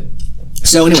haunted.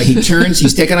 So anyway, he turns.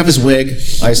 He's taken off his wig.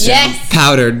 I assume. Yes.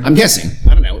 Powdered. I'm guessing.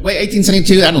 I don't know. Wait,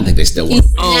 1872? I don't think they still He work.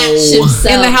 snatched himself.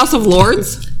 In the House of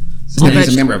Lords?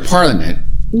 He's a member of Parliament.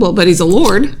 Well, but he's a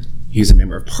lord. He's a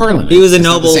member of Parliament. He was a That's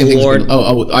not the noble same thing as lord. being-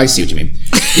 Oh, I see what you mean.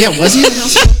 Yeah, was he in the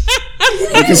House of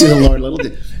Lords? Because he's a Lord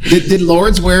Littleton. Did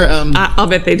lords wear? I'll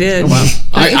bet they did.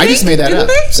 I just made that Didn't up.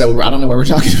 they? So I don't know what we're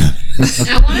talking about.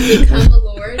 I want to become a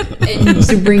lord and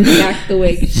to bring back the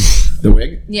wig. The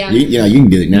wig? Yeah. You can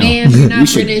do it now. Man, you're not You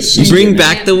should- British. you should- Bring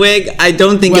back the wig? I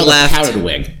don't think Well, it left. powdered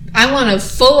wig. I want a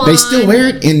full on. They still wear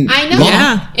it in I know. law.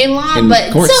 Yeah. In law, In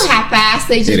but courts. still half-assed.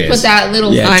 They It just is. put that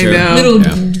little, Yeah, I true. know. little,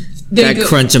 Yeah. That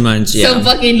crunch a munch, yeah. some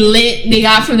fucking lint they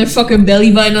got from their fucking belly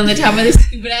button on the top of their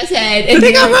stupid ass head, and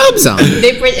They got robes on.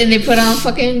 They put on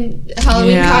fucking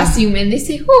Halloween Yeah. costume, and they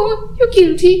say, "Oh, you're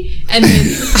guilty," and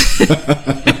then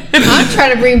I'm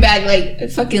trying to bring back like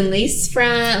fucking lace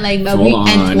front, like Hold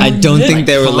on. I don't think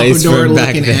they were lace front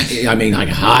back looking then. I mean, like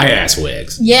high ass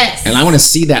wigs. Yes. And I want to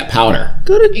see that powder.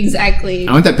 Exactly.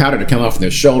 I want that powder to come off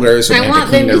their shoulders. So I they have want to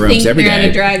clean them their to think rooms every they're at a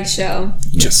day. drag show.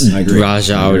 Yes, I agree.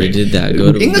 Raja already did that.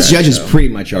 Go to a English drag judges show. pretty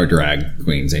much are drag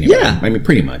queens anyway. Yeah. I mean,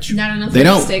 pretty much. Not enough They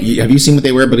don't. lipstick. Have you seen what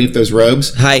they wear beneath those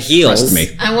robes? High heels. Trust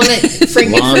me. I want to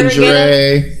Frankenfurter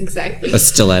Lingerie. Exactly. A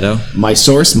stiletto. My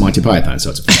source, Monty Python.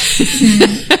 So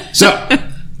it's so.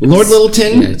 Lord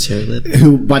Littleton, Yeah, cherry lip.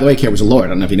 who, by the way, Care was a lord. I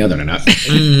don't know if you know that or not.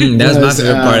 That was my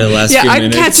favorite part of the last Yeah, few I'm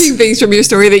minutes. catching things from your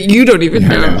story that you don't even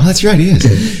know. Oh, that's right. He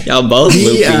is. Y'all both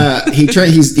loopy.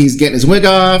 He's getting his wig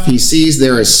off. He sees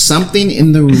there is something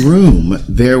in the room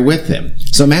there with him.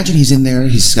 So imagine he's in there.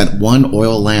 He's got one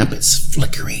oil lamp. It's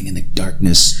flickering in the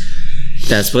darkness.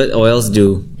 That's what oils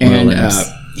do. And Oil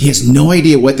lamps. he has no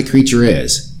idea what the creature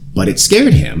is, but it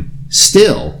scared him.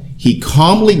 Still, he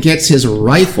calmly gets his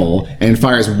rifle and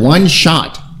fires one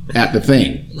shot at the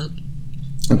thing.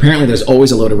 Apparently, there's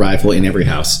always a loaded rifle in every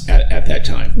house at that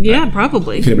time. Yeah,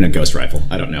 probably. Could have been a ghost rifle.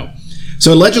 I don't know.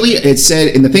 So allegedly, it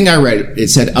said, in the thing I read, it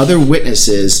said other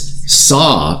witnesses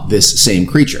saw this same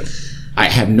creature. I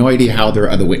have no idea how there are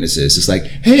other witnesses. It's like,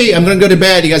 hey, I'm going to go to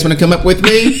bed. You guys want to come up with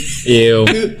me? Ew.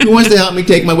 Who wants to help me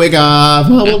take my wig off?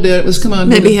 Oh, we'll do it. Let's come on.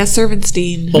 Maybe he has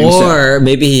Serpenstein. Or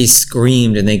maybe he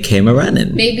screamed and they came a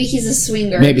running. Maybe he's a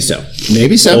swinger. Maybe so.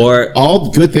 Maybe so. Or-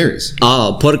 all good theories.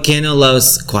 Oh, ¿Por qué no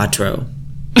los cuatro?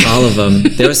 All of them.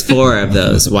 There was 4 of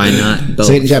those. Why not both?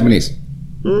 Say it in Japanese.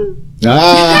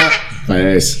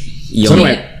 Nice. Yo. So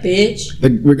anyway, Bitch.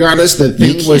 regardless, the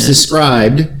thing was can't.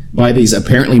 described by these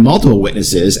apparently multiple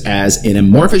witnesses as an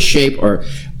amorphous shape, or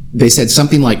they said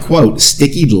something like, quote,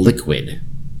 sticky liquid.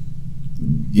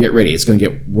 Get ready. It's going to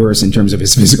get worse in terms of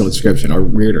his physical description, or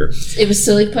weirder. It was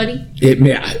silly putty.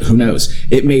 Who knows?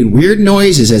 It made weird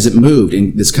noises as it moved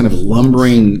in this kind of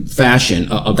lumbering fashion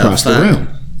across the fuck? room.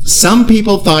 Some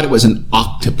people thought it was an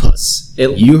octopus.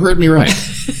 It- You heard me right.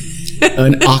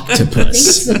 An I think octopus.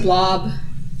 it's the blob.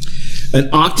 An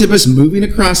octopus moving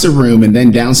across the room and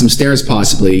then down some stairs,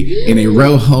 possibly, in a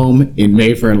row home in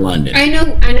Mayfair, London. I know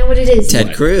what it is.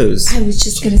 Ted Cruz. I was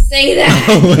just gonna say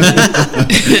that.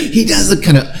 He does look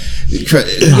kind of.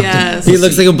 Yes. He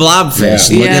looks like a blobfish.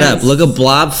 Yeah. Look it Yes. up. Look a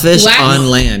blobfish Wax. on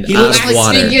land. He Out looks of Wax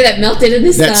water. figure that melted in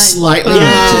the sun. That's slightly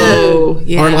Oh,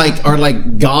 yeah. or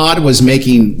like God was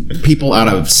making people out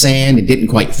of sand and didn't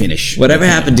quite finish. Whatever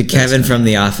happened to Kevin from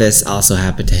The Office also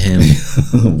happened to him.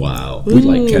 Wow. We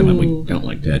like Kevin. We don't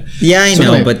like Ted. Yeah, I So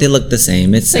know, anyway. but they look the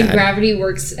same. It's Like sad. gravity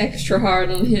works extra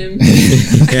hard on him.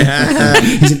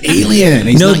 He's an alien.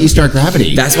 He's No, not used to our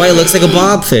gravity. That's why it looks like a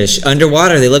blobfish.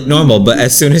 Underwater, they look normal, but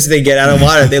as soon as they get out of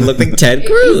water, they look like Ted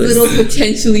Cruz. Little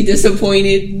potentially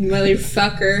disappointed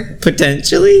motherfucker.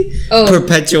 Potentially? Oh.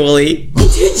 Perpetually?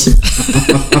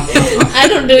 I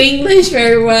don't do English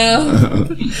very well.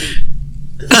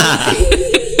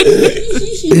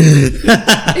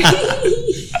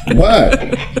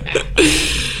 What?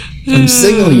 I'm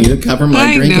signaling you to cover my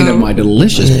I drinking know. of my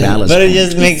delicious ballast. But it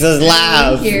just makes us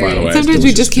laugh. Here. By the way. Sometimes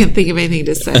we just can't think of anything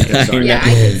to say. Yeah,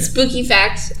 spooky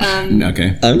fact.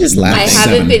 Okay. I'm just I laughing.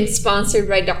 haven't 7. been sponsored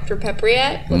by Dr. Pepper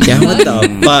yet. Yeah, what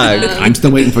the fuck? I'm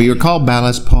still waiting for your call.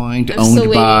 Ballast Point, I'm still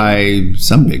owned by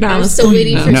some big. I'm still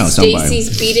waiting for No, somebody.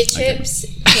 Stacy's pita chips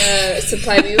to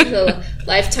supply me with a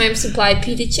lifetime supply of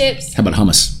pita chips. How about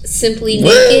hummus? Simply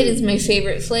Naked is my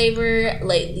favorite flavor,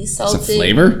 lightly It's salted. a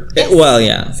flavor? Well,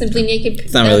 yeah. Simply Naked.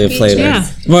 It's not really a flavor. Yeah.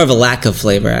 More of a lack of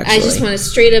flavor, actually. I just want a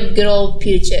straight up good old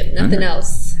pita chip, nothing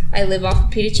else. I live off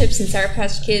of pita chips and Sour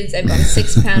Patch Kids. I bought a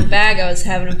 6-pound bag. I was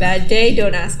having a bad day.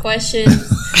 Don't ask questions.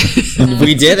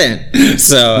 We didn't.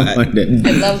 So, I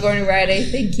love going to Rite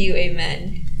Aid. Thank you.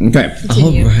 Amen. Okay.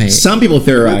 Continue. all right. Some people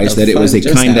theorize What the that it was a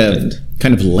fuck just happened?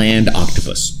 kind of land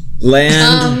octopus.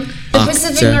 Land. The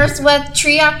Pacific Northwest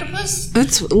tree octopus?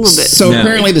 That's a little bit. So No.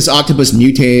 apparently this octopus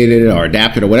mutated or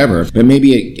adapted or whatever, but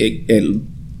maybe it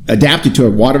adapted to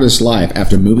a waterless life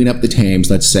after moving up the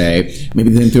Thames, let's say, maybe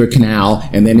then through a canal,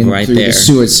 and then Right through there. the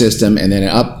sewage system, and then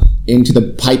up into the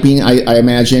piping, I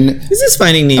imagine, Is this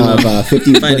Finding Nemo? of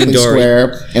 50 Finding Berkeley Dory.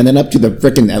 Square, and then up to the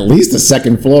frickin' at least the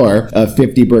second floor of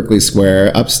 50 Berkeley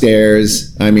Square,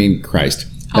 upstairs. I mean, Christ.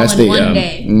 All in one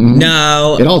day.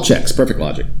 No, It all checks. Perfect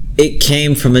logic. it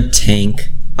came from a tank,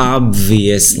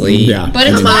 obviously. Yeah. But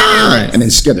it's waterless. And then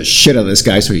scared the shit out of this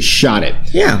guy, so he shot it.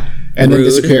 Yeah. And then Rude.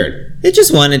 disappeared. It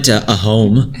just wanted a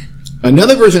home.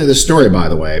 Another version of the story, by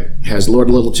the way, has Lord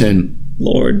Littleton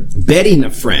Lord. betting a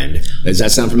friend. Does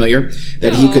that sound familiar?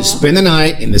 That he could spend the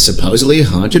night in the supposedly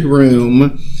haunted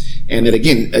room And then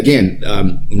again,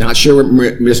 not sure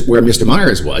where Mr.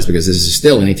 Myers was, because this is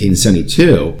still in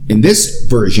 1872. In this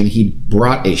version, he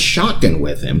brought a shotgun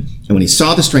with him, and when he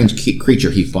saw the strange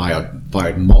creature, he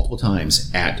fired multiple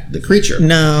times at the creature.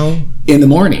 No. In the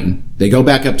morning, they go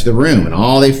back up to the room, and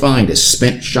all they find is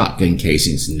spent shotgun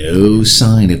casings. No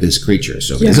sign of this creature.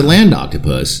 So if it's a land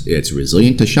octopus, it's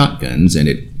resilient to shotguns, and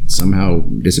it somehow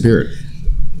disappeared.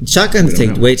 Shotguns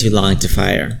take way too long to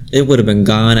fire. It would have been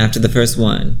gone after the first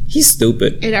one. He's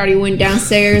stupid. It already went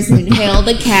downstairs and hailed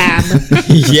a cab.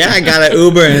 Yeah, I got an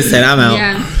Uber and said, I'm out.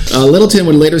 Yeah. Littleton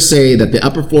would later say that the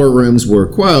upper floor rooms were,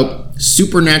 quote,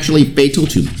 supernaturally fatal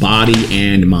to body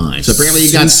and mind. So apparently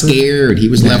he got scared. He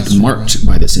was left marked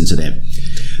by this incident.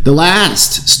 The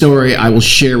last story I will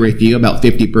share with you about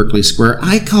 50 Berkeley Square,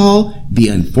 I call The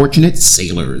Unfortunate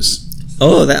Sailors.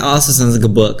 Oh, that also sounds like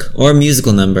a book or a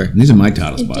musical number. These are my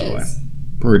titles, by the way.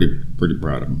 Pretty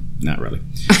proud of them. Not really.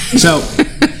 So,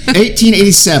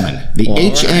 1887, the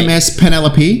HMS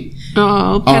Penelope,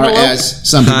 Oh, or Penelope. as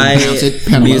some people pronounce it,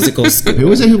 Penelope. Musical school. Who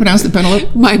was it who pronounced it Penelope?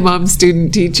 My mom's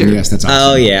student teacher. Yes, that's awesome.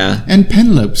 Oh, yeah. And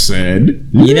Penelope said,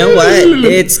 You know what?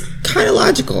 It's kind of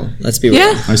logical. Let's be real.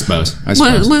 Yeah. I suppose.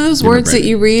 One of those words that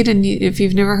you read, and if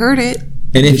you've never heard it,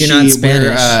 And if Did you're not she Spanish,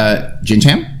 wear gin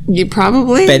jam? you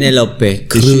probably. Penelope Did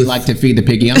she Cruz. like to feed the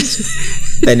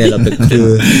piggions? Penelope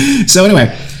Cruz. So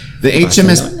anyway, the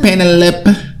HMS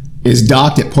Penelope is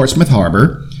docked at Portsmouth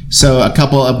Harbor. So a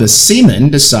couple of the seamen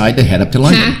decide to head up to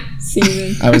London.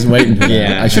 Seaman. I was waiting for that.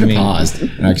 Yeah, I should have I mean- paused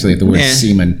actually at the word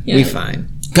seaman. We fine.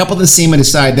 A couple of the seamen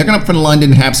decide they're going to up to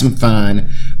London and have some fun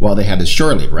while they have the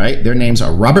shore leave, right? Their names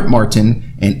are Robert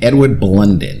Martin and Edward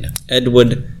Blunden.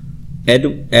 Edward.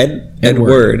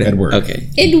 Edward. Okay.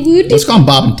 Edward. Let's call them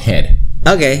Bob and Ted.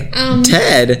 Okay.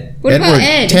 Ted. What Edward. about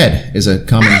Ed? Ted is a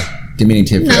common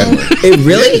diminutive for Edward. It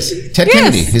really? Ted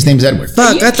Kennedy. His name's Edward.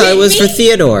 Fuck, I thought it was for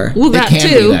Theodore. Well, It that can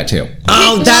too. be that too.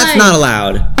 Oh, Pick that's one. not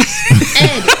allowed.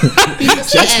 Ed. People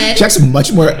say Ed. Jack's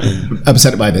much more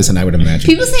upset by this than I would imagine.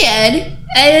 People say Ed.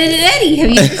 Ed and Eddie. Have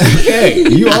you? Hey,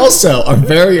 you also are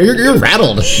you're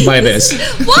rattled by this.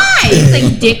 Why? It's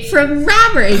like Dick from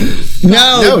Robert.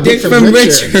 No, Dick from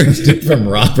Richard. Dick from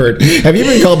Robert. Have you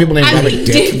ever called people named I Robert mean,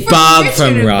 Dick? Dick from Bob Richard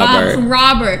from and Robert. Bob from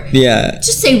Robert. Yeah.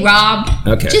 Just say Rob.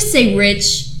 Okay. Just say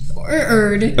Rich or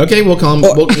Erd. Okay, we'll call him.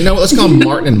 Well, you know what? Let's call him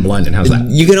Martin and Blunden. How's that?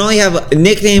 You can only have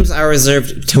nicknames are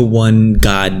reserved to one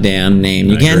goddamn name.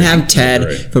 You can't agree. have Ted I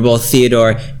agree. for both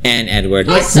Theodore and Edward.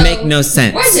 Also, Make no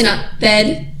sense. Why is it not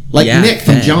Bed? Like Yeah, Nick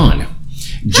from Ben. John.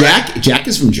 Jack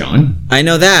is from John. I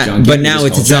know that, John but Kennedy now was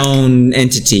it's called its Jack. own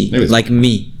entity, It was- like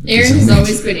me. Aaron has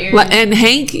always been Aaron. And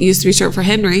Hank used to be short for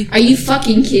Henry. Are you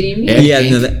fucking kidding me? Ed, Yeah,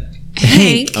 Hank. no, that,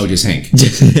 Hank. Oh, just Hank.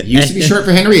 Used to be short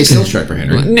for Henry. Is still short for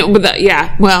Henry. No, but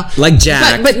yeah, well, like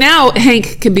Jack. but now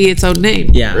Hank could be its own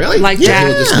name. yeah, Really? Like Yeah. Jack.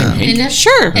 People just name Hank. And that's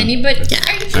Sure. Anybody?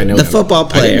 I know the that. football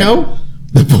I didn't player. know.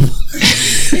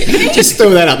 Just throw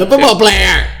that out. The football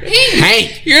player.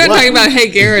 Hank. You're not What? talking about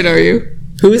Hank Aaron, are you?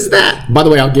 Who's that? By the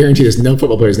way, I'll guarantee there's no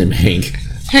football player's named Hank.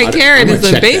 Hank I'm Aaron gonna is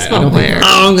a check that. I baseball don't think player.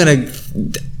 Oh, I'm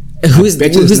gonna. Who's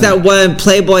bet you it's that not. one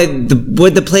Playboy?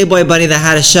 The Playboy bunny that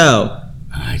had a show.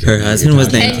 Her husband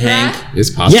was named Kendra? Hank. It's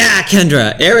possible. Yeah,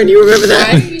 Kendra. Aaron, you remember Why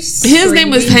are that? you His name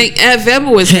was screaming? Hank. If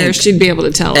Emma was here, Hank. she'd be able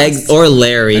to tell Eggs us. or And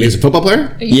Larry? he's a football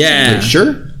player? Yeah.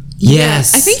 Sure.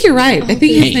 Yes. I think you're right. I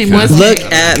think his Hank, name huh? was Look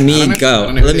Hank. at me I don't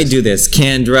go. know who Let it me is. do this.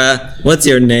 Kendra, what's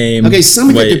your name? Okay,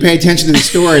 someone Wait. have to pay attention to the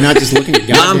story, not just looking at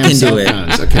goddamn Mom can cell do it.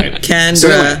 phones. Okay. Kendra. So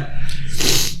anyway,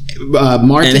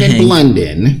 Martin And and, Hank.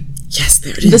 Blunden, Yes,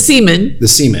 there it The is. seaman. the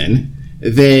seamen,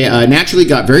 they naturally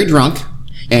got very drunk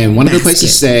and wanted a place to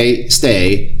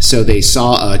stay. So they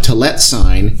saw a to let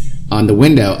sign on the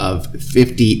window of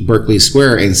 50 Berkeley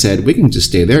Square and said, "We can just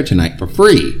stay there tonight for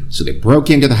free." So they broke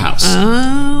into the house.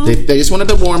 Oh. They just wanted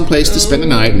a warm place to spend the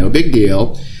night, no big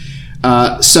deal.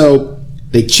 So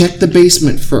they checked the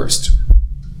basement first,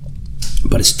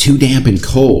 but it's too damp and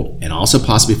cold, and also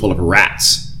possibly full of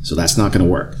rats. So that's not going to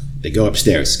work. They go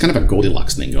upstairs. It's kind of a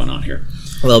Goldilocks thing going on here.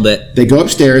 A little bit. They go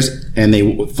upstairs and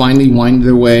they finally wind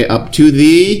their way up to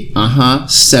the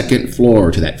second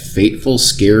floor, to that fateful,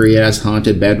 scary ass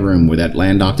haunted bedroom where that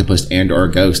land octopus and or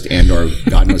ghost and or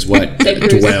God knows what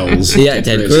dwells. Yeah,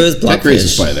 Ted Cruz, Ted Cruz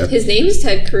is Blackfish. probably there. His name is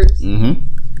Ted Cruz.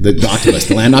 The octopus,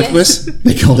 the land octopus.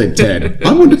 They called it Ted.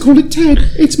 I want to call it Ted.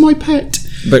 It's my pet.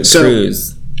 But So-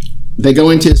 Cruz. They go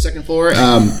into the second floor,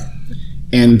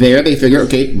 and there they figure,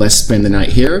 okay, let's spend the night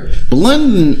here.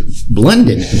 Blunden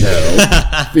though,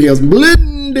 feels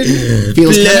kind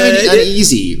of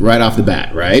uneasy right off the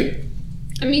bat, right?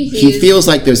 I mean, He feels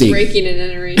like there's a breaking and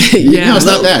entering. no, it's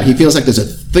not that. He feels like there's a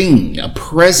thing, a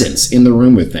presence in the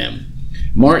room with them.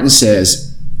 Martin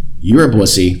says, "You're a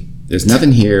pussy, There's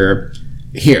nothing here.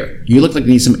 Here, you look like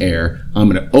you need some air. I'm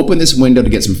going to open this window to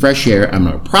get some fresh air. I'm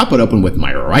going to prop it open with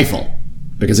my rifle.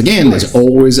 Because again, there's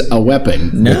always a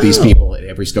weapon with these people in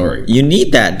every story. You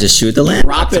need that to shoot the land.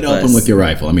 Prop it open with your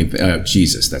rifle. I mean,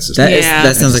 Jesus, that's just...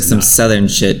 That sounds like some southern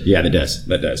shit. Yeah, that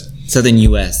does. Southern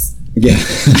U.S. Yeah,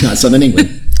 not Southern England.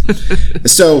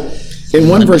 So, in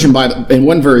one version,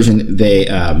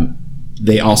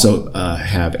 they also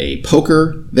have a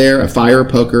poker there, a fire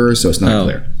poker, so it's not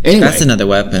clear. Anyway, that's another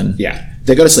weapon. Yeah,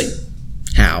 they go to sleep.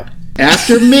 How?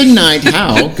 After midnight,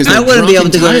 how? Because I wouldn't be able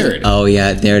to tired. Oh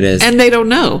yeah, there it is. And they don't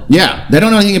know. Yeah, they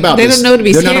don't know anything about this. this. They don't know to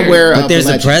be They're scared. not aware but of there's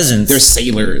the a presence. They're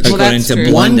sailors. Well, According that's to true.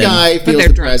 One London. guy feels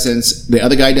the presence, the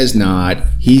other guy does not.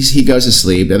 He goes to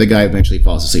sleep. The other guy eventually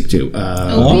falls asleep too.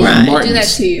 All right. I'll do that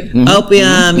to you.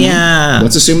 Opium, yeah.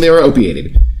 Let's assume they were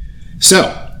opiated.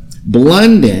 So,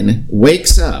 Blunden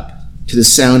wakes up to the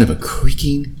sound of a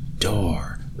creaking door.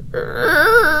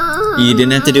 You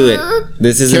didn't have to do it.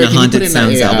 This isn't Carrie, a haunted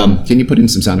sounds album. Can you put in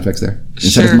some sound effects there?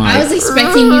 Instead Sure. of my, I was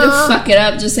expecting you to fuck it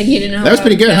up just like you didn't know. That was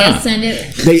pretty good, huh? Send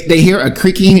it. they hear a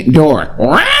creaking door.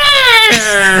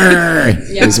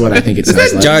 Is what I think it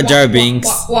sounds like. Jar Jar Binks.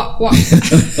 Wah, wah, wah.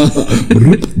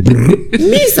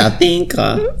 Misa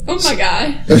Tinka. Oh my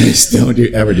god.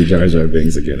 Don't ever do Jar Jar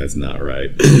Binks again. That's not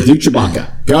right. Do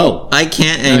Chewbacca. Go. I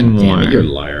can't God anymore. damn it, you're a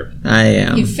liar. I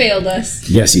am. You failed us.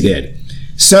 Yes, he did.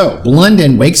 So,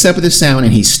 Blunden wakes up with a sound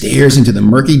and he stares into the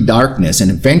murky darkness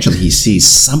and eventually he sees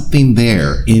something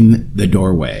there in the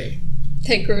doorway.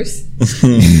 Ted Cruz.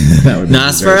 That would be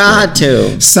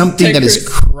Nosferatu. something Ted that is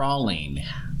Cruz. crawling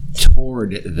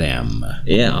toward them.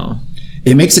 Yeah.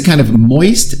 It makes a kind of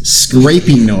moist,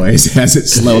 scraping noise as it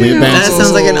slowly advances. That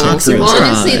sounds like an towards them. oxymoron.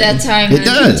 Honestly, that time It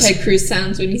does. Ted Cruz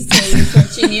sounds when he's slowly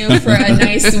approaching you for a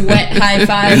nice wet high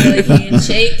five or a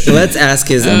handshake. Let's ask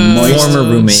his former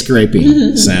roommate.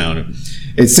 Scraping sound.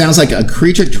 It sounds like a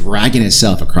creature dragging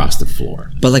itself across the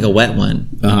floor. But like a wet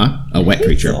one. A wet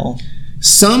creature.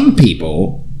 Some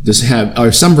people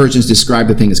some versions describe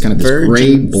the thing as kind of this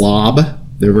gray Virgins. blob.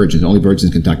 They're virgins. Only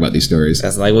virgins can talk about these stories.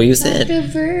 That's like what you Like said. a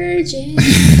virgin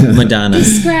Madonna.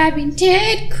 describing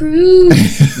Ted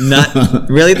Cruz. Not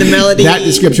really the melody. That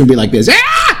description would be like this.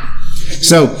 Ah!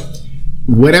 So,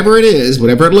 whatever it is,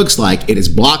 whatever it looks like, it is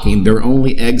blocking their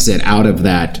only exit out of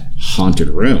that haunted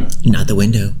room. Not the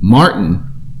window. Martin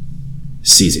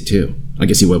sees it too. I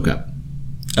guess he woke up.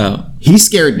 Oh. He's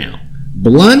scared now.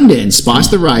 Blunden spots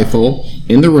the rifle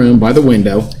in the room by the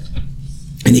window,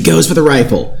 and he goes for the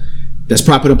rifle that's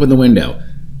propping up in the window.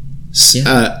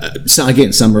 So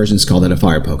again, some versions call that a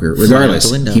fire poker. Regardless,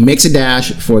 the window. he makes a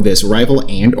dash for this rifle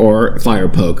and or fire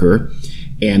poker,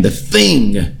 and the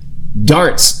thing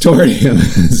darts toward him,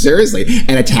 seriously,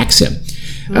 and attacks him.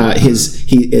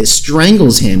 He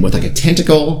strangles him with like a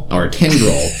tentacle or a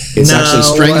tendril. It's actually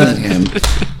strangling him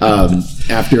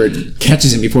after it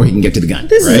catches him before he can get to the gun.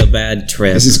 This is a bad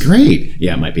trip. This is great.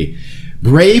 Yeah, it might be.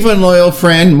 Brave and loyal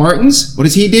friend Martins, what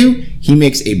does he do? He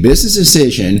makes a business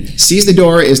decision, sees the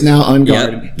door is now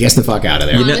unguarded, gets the fuck out of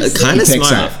there. You know, Honestly, kind of He picks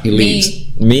smart. up. He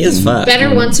leaves. Me as fuck.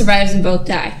 Better one survives and both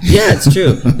die. Yeah, it's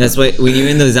true. That's why when you're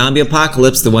in the zombie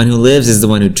apocalypse, the one who lives is the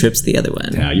one who trips the other one.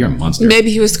 Yeah, you're a monster.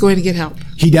 Maybe he was going to get help.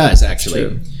 He does,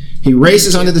 actually. He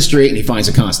races onto the street and he finds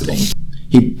a constable.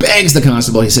 He begs the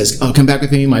constable. He says, "Oh, come back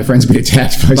with me. My friend's been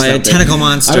attacked by a something." tentacle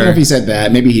monster. I don't know if he said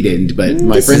that. Maybe he didn't. But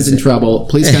my friend's in trouble.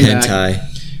 Please come back. Hentai.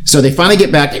 So they finally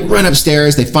get back. They run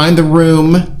upstairs. They find the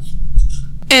room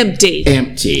Empty.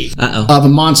 empty Uh-oh. of a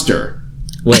monster.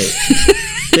 Wait.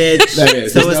 Bitch. That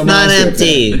is. So There's it's no not monster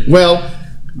empty. there. Well,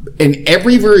 in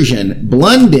every version,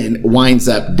 Blunden winds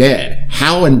up dead.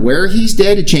 How and where he's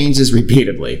dead, it changes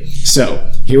repeatedly.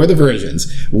 So, here are the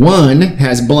versions. One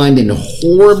has Blunden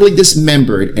horribly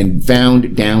dismembered and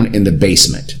found down in the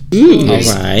basement. All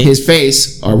right. His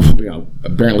face, or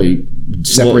apparently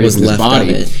separated was from his left body,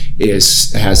 of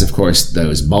it? has of course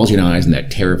those bulging eyes and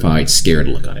that terrified, scared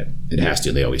look on it. It has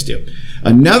to. They always do.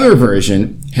 Another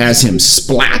version has him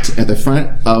splat at the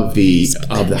front of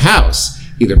the house,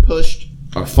 either pushed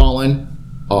or fallen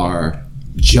or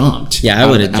jumped. Yeah, I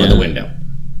out would of have the jumped. window.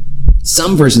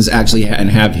 Some versions actually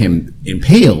have him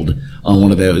impaled on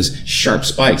one of those sharp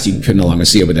spikes. You can no longer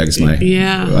see over there because my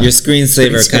Yeah. Your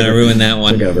screensaver kind of ruined that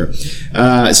one. Took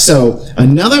over. So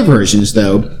another versions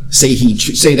though say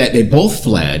that they both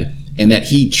fled and that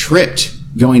he tripped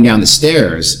going down the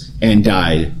stairs and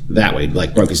died that way,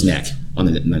 like broke his neck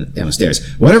on down the stairs.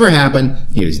 Whatever happened,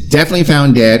 he was definitely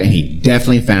found dead, and he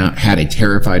definitely had a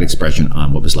terrified expression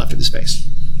on what was left of his face.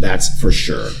 That's for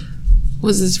sure.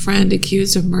 Was his friend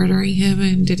accused of murdering him,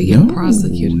 and did he get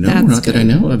prosecuted? No, not that I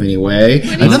know of anyway.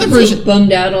 Another version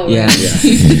bummed out already.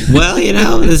 Yeah.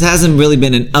 Well, this hasn't really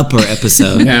been an upper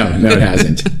episode. No, it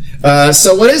hasn't.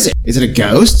 So what is it? Is it a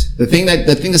ghost? The thing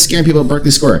that's scaring people at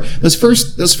Berkeley Square. Those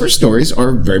first stories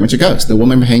are very much a ghost. The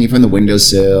woman hanging from the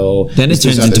windowsill. Then it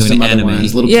turns into an anime.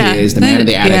 Little kids, the man in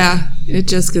the attic. Yeah, it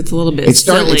just gets a little bit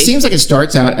silly. It seems like it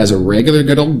starts out as a regular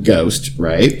good old ghost,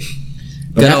 right?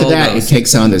 But after that, it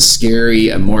takes on this scary,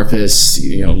 amorphous,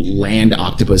 land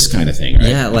octopus kind of thing, right?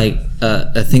 Yeah, like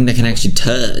a thing that can actually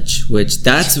touch,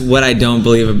 that's what I don't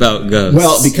believe about ghosts.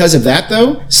 Well, because of that,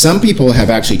 though, some people have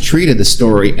actually treated the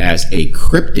story as a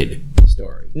cryptid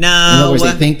story. No. In other words,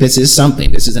 they think this is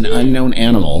something. This is an unknown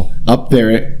animal up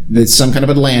there that's some kind of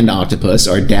a land octopus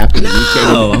or adapted.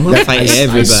 No, I'm going to fight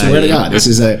everybody. I swear to God, this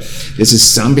is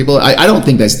some people. I don't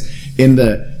think that's in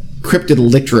the cryptid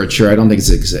literature. I don't think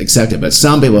it's accepted, but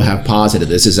some people have posited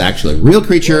this is actually a real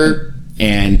creature,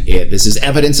 and this is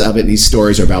evidence of it. These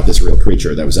stories are about this real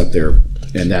creature that was up there,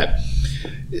 and that.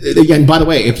 Again, by the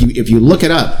way, if you look it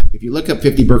up, if you look up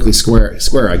 50 Berkeley Square,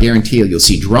 I guarantee you'll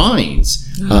see drawings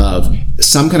of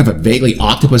some kind of a vaguely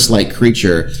octopus-like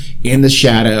creature in the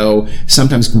shadow,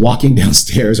 sometimes walking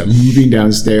downstairs or moving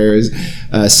downstairs.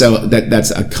 So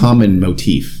that's a common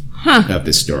motif of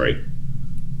this story,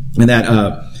 and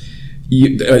that.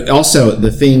 Also,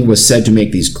 the thing was said to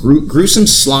make these gruesome,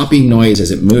 sloppy noise as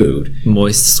it moved.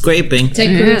 Moist scraping.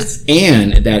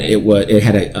 And that it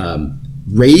had a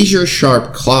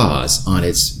razor-sharp claws on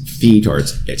its feet or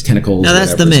its tentacles. Now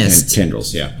that's the mist.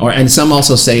 Tendrils, yeah. And some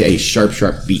also say a sharp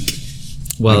beak.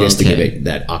 Well, I guess to give it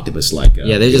that octopus-like.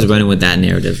 Yeah, they're just running with that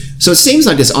narrative. So it seems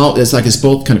like it's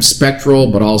both kind of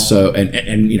spectral, but also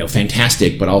and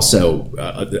fantastic, but also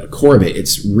the core of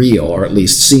it's real, or at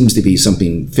least seems to be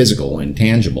something physical and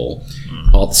tangible,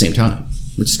 all at the same time,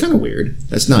 which is kind of weird.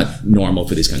 That's not normal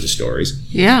for these kinds of stories.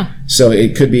 Yeah. So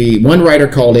it could be. One writer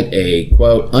called it a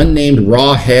quote unnamed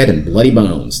raw head and bloody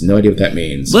bones. No idea what that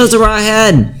means. What's a raw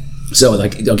head? So,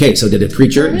 so did the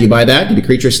creature, do you buy that? Did the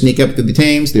creature sneak up through the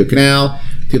Thames, through a canal,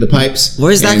 through the pipes?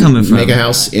 Where's that coming from? Make a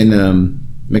house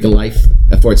make a life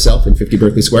for itself in 50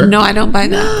 Berkeley Square? No, I don't buy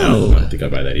that. No, I don't think I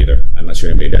buy that either. I'm not sure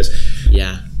anybody does.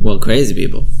 Yeah, well, crazy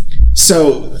people.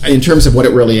 So, in terms of what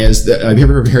it really is, have you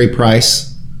ever heard of Harry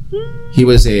Price? He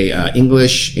was a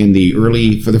English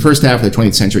for the first half of the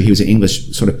 20th century, he was an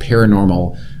English sort of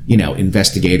paranormal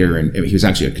investigator, and he was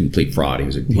actually a complete fraud. He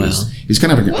was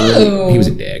kind of he was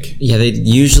a dick. Yeah, they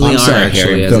usually are. Sorry,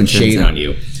 Harry, I'm throwing shade on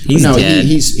you. He's dead.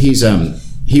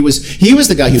 He was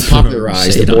the guy who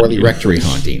popularized the Borley Rectory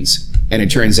hauntings, and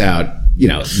it turns out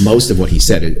most of what he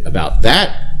said about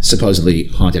that supposedly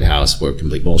haunted house were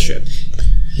complete bullshit.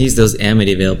 He's those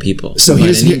Amityville people. So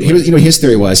his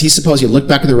theory was he supposedly looked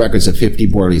back at the records of 50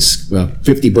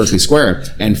 Berkeley Square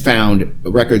and found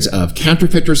records of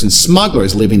counterfeiters and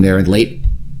smugglers living there in the late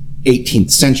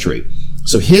 18th century.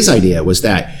 So his idea was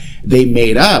that they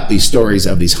made up these stories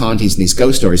of these hauntings and these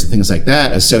ghost stories and things like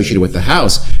that associated with the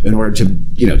house in order to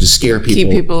to scare people, keep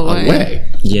people away.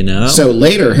 So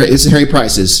later, this is Harry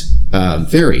Price's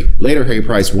theory. Later, Harry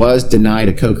Price was denied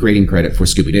a co-creating credit for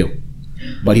Scooby-Doo.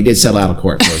 But he did settle out of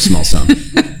court for a small sum.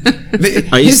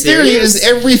 His theory is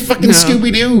every fucking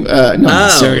Scooby-Doo.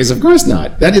 Serious, of course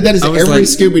not. That is every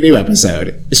Scooby-Doo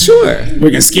episode. Sure. We're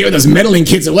going to scare those meddling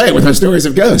kids away with our stories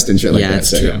of ghosts and shit like that.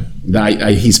 That's true.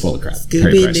 He's full of crap.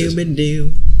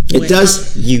 Scooby-Doo. It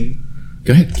does.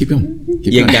 Go ahead. Keep going.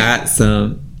 You got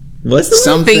some. What's the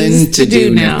something to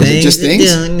do now? Just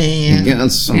things? You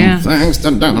got some things to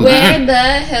do now. Where the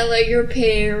hell are your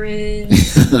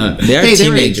parents? They're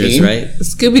teenagers, right?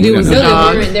 Scooby-Doo was a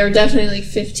dog. They were definitely like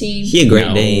 15. He a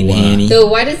Great Dane, Annie. So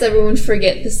why does everyone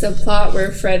forget the subplot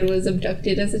where Fred was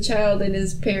abducted as a child and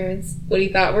his parents, what he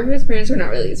thought were his parents, were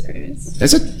not really his parents?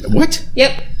 That's it? What?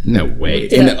 Yep. No way.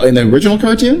 In the original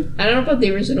cartoon? I don't know about the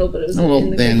original, but it was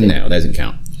in the then no, that doesn't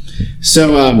count.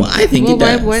 So, I think it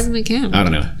does. Why doesn't it count? I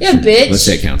don't know. Yeah, bitch. Let's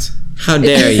say it counts. How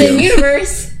dare you? It's the same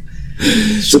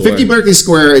universe. So 50 Berkeley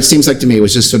Square, it seems like to me,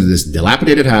 was just sort of this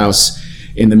dilapidated house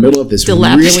in the middle of this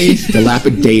really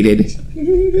dilapidated.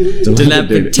 Don't do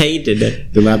that.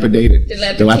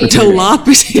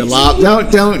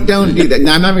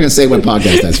 No, I'm not even going to say what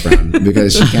podcast that's from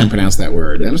because she can't pronounce that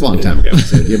word. That was a long time ago.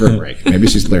 So give her a break. Maybe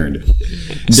she's learned.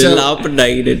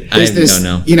 Dilapidated. I don't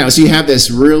know. So you have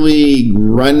this really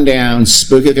rundown,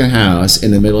 spooky-looking house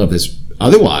in the middle of this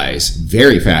otherwise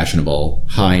very fashionable,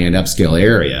 high-end, upscale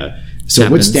area. So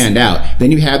it would stand out.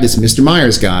 Then you have this Mr.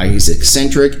 Myers guy. He's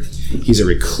eccentric. He's a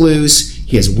recluse.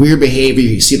 He has weird behavior.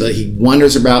 You see that he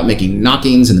wanders about making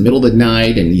knockings in the middle of the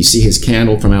night, and you see his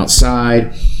candle from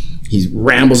outside. he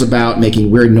rambles about making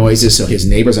weird noises, so his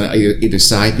neighbors on either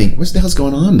side think, what the hell's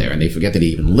going on there? And they forget that he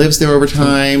even lives there over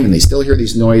time, and they still hear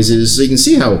these noises. So you can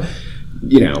see how,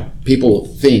 people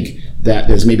think that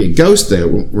there's maybe a ghost there.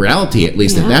 Reality, at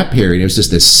least at that period, it was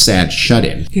just this sad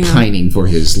shut-in, pining for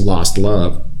his lost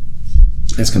love.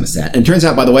 That's kind of sad. And it turns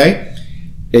out, by the way,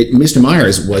 Mr.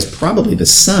 Myers was probably the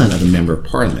son of a member of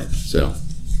Parliament. So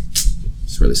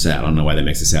it's really sad. I don't know why that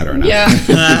makes it sadder or not. Yeah.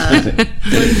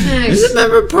 He's a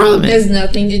member of Parliament. There's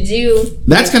nothing to do.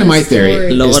 That's kind of my theory.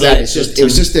 It was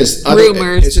just this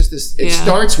rumors. It's just this. It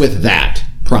starts with that.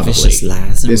 Probably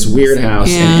this weird house,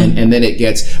 and then it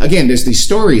gets, again, there's these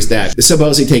stories that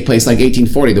supposedly take place like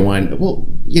 1840. The one,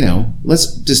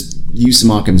 let's just use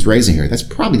some Occam's razor here. That's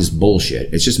probably just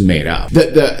bullshit. It's just made up.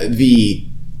 The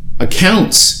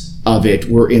accounts of it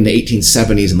were in the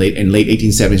 1870s and late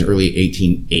 1870s, early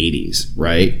 1880s,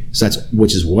 right? So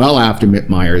which is well after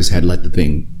Myers had let the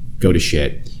thing go to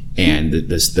shit, and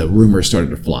the rumors started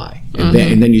to fly, and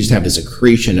then you just have this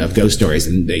accretion of ghost stories,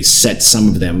 and they set some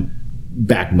of them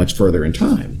back much further in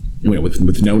time,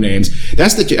 with no names.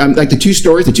 That's like the two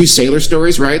stories, the two sailor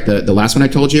stories, right? The last one I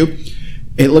told you.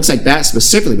 It looks like that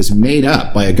specifically was made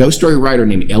up by a ghost story writer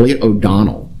named Elliot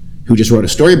O'Donnell, who just wrote a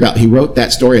story about. He wrote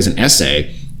that story as an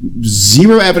essay,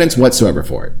 zero evidence whatsoever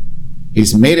for it.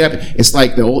 He's made it up. It's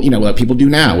like the old, what people do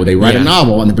now, where they write a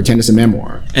novel and then pretend it's a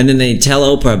memoir. And then they tell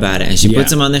Oprah about it, and she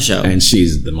puts him on the show. And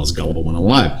she's the most gullible one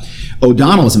alive.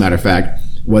 O'Donnell, as a matter of fact,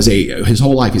 was his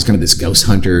whole life he's kind of this ghost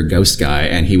hunter, ghost guy,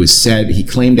 and he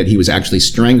claimed that he was actually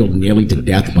strangled nearly to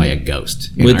death by a ghost.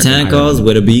 With tentacles,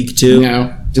 with a beak too?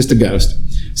 No, just a ghost.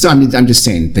 So I'm just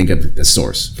saying, think of the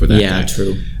source for that. Yeah,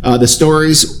 true.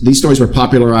 These stories were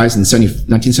popularized in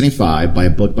 1975 by a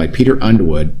book by Peter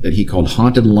Underwood that he called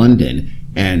Haunted London,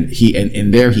 and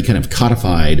there he kind of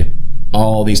codified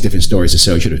all these different stories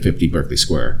associated with 50 Berkeley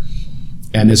Square.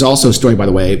 And there's also a story, by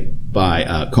the way,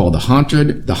 called The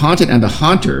Haunted and the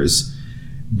Haunters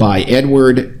by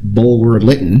Edward Bulwer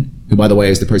Lytton, who, by the way,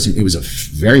 is the person who was a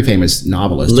very famous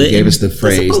novelist who gave us the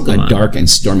phrase "A dark and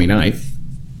stormy night."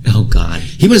 Oh God!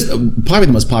 He was probably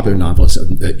the most popular novelist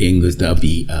of the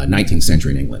 19th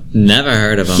century in England. Never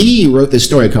heard of him. He wrote this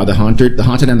story called "The Haunted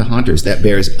and the Haunters" that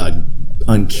bears an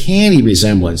uncanny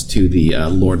resemblance to the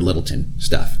Lord Lyttelton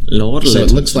stuff. So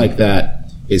it looks like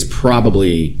that is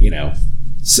probably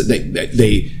So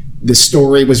the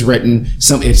story was written.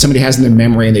 If somebody has in their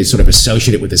memory, and they sort of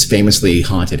associate it with this famously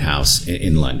haunted house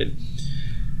in London.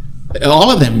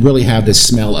 All of them really have this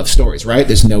smell of stories, right?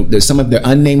 There's some of the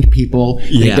unnamed people.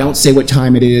 They don't say what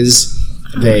time it is.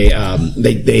 They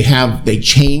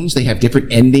change. They have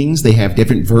different endings. They have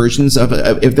different versions of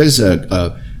if there's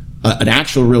an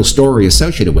actual real story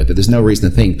associated with it, there's no reason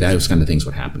to think those kind of things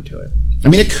would happen to it. I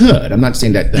mean, it could. I'm not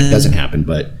saying that doesn't happen,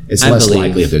 but it's less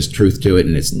likely if there's truth to it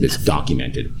and it's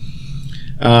documented.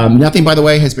 Nothing, by the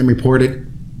way, has been reported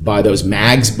by those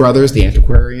Maggs brothers, the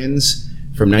antiquarians,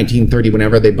 from 1930,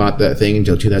 whenever they bought that thing,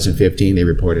 until 2015. They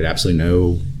reported absolutely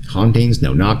no hauntings,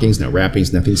 no knockings, no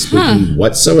rappings, nothing spooky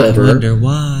whatsoever. I wonder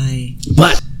why.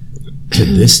 But to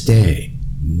this day,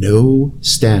 no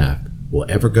staff will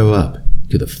ever go up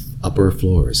to the upper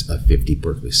floors of 50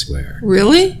 Berkeley Square.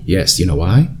 Really? Yes. You know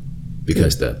why?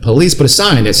 Because the police put a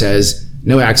sign that says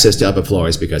no access to upper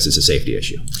floors because it's a safety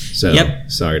issue. So,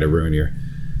 sorry to ruin your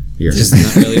There's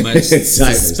not really much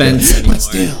suspense anymore. But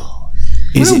still,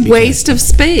 what a waste of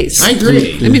space. I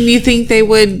agree. I mean, you think they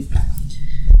would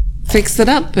fix it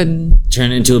up and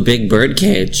turn it into a big bird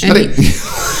cage?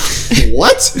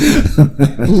 What?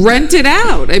 Rent it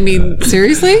out. I mean,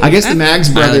 seriously? I guess the Maggs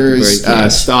brothers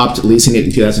stopped leasing it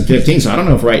in 2015, so I don't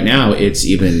know if right now it's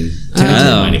even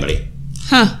tenanted by anybody.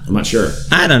 Huh. I'm not sure.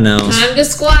 I don't know. Time to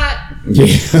squat.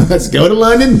 Yeah, let's go to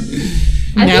London.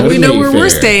 Now we know where we're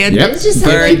staying. Yep. This just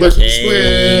Bird sounds like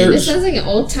cage. this sounds like an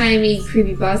old-timey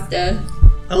creepypasta.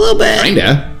 A little bit.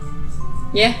 Kinda.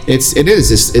 Yeah. It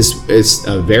is. It's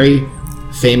very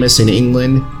famous in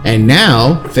England, and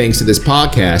now, thanks to this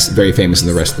podcast, very famous in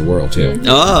the rest of the world too.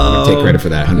 Oh, Take credit for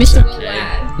that. 100%. Mr.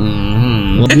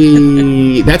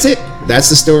 Willad. That's it. That's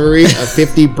the story of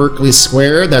 50 Berkeley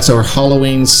Square. That's our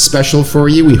Halloween special for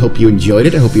you. We hope you enjoyed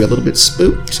it. I hope you're a little bit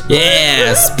spooked.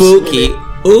 Yeah, spooky.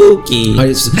 Ookie. I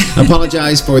just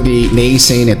apologize for the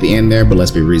naysaying at the end there, but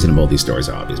let's be reasonable. These stories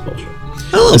are obvious bullshit.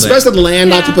 Especially the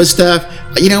land octopus stuff.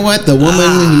 You know what? The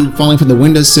woman who falling from the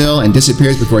windowsill and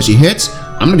disappears before she hits.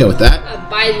 I'm gonna go with that.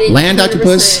 Land 100%.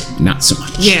 Octopus, not so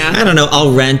much. Yeah. I don't know.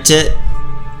 I'll rent it,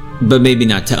 but maybe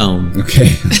not to own.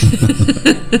 Okay.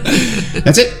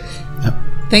 That's it.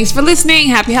 Thanks for listening.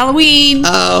 Happy Halloween.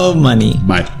 Oh, money.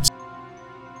 Bye.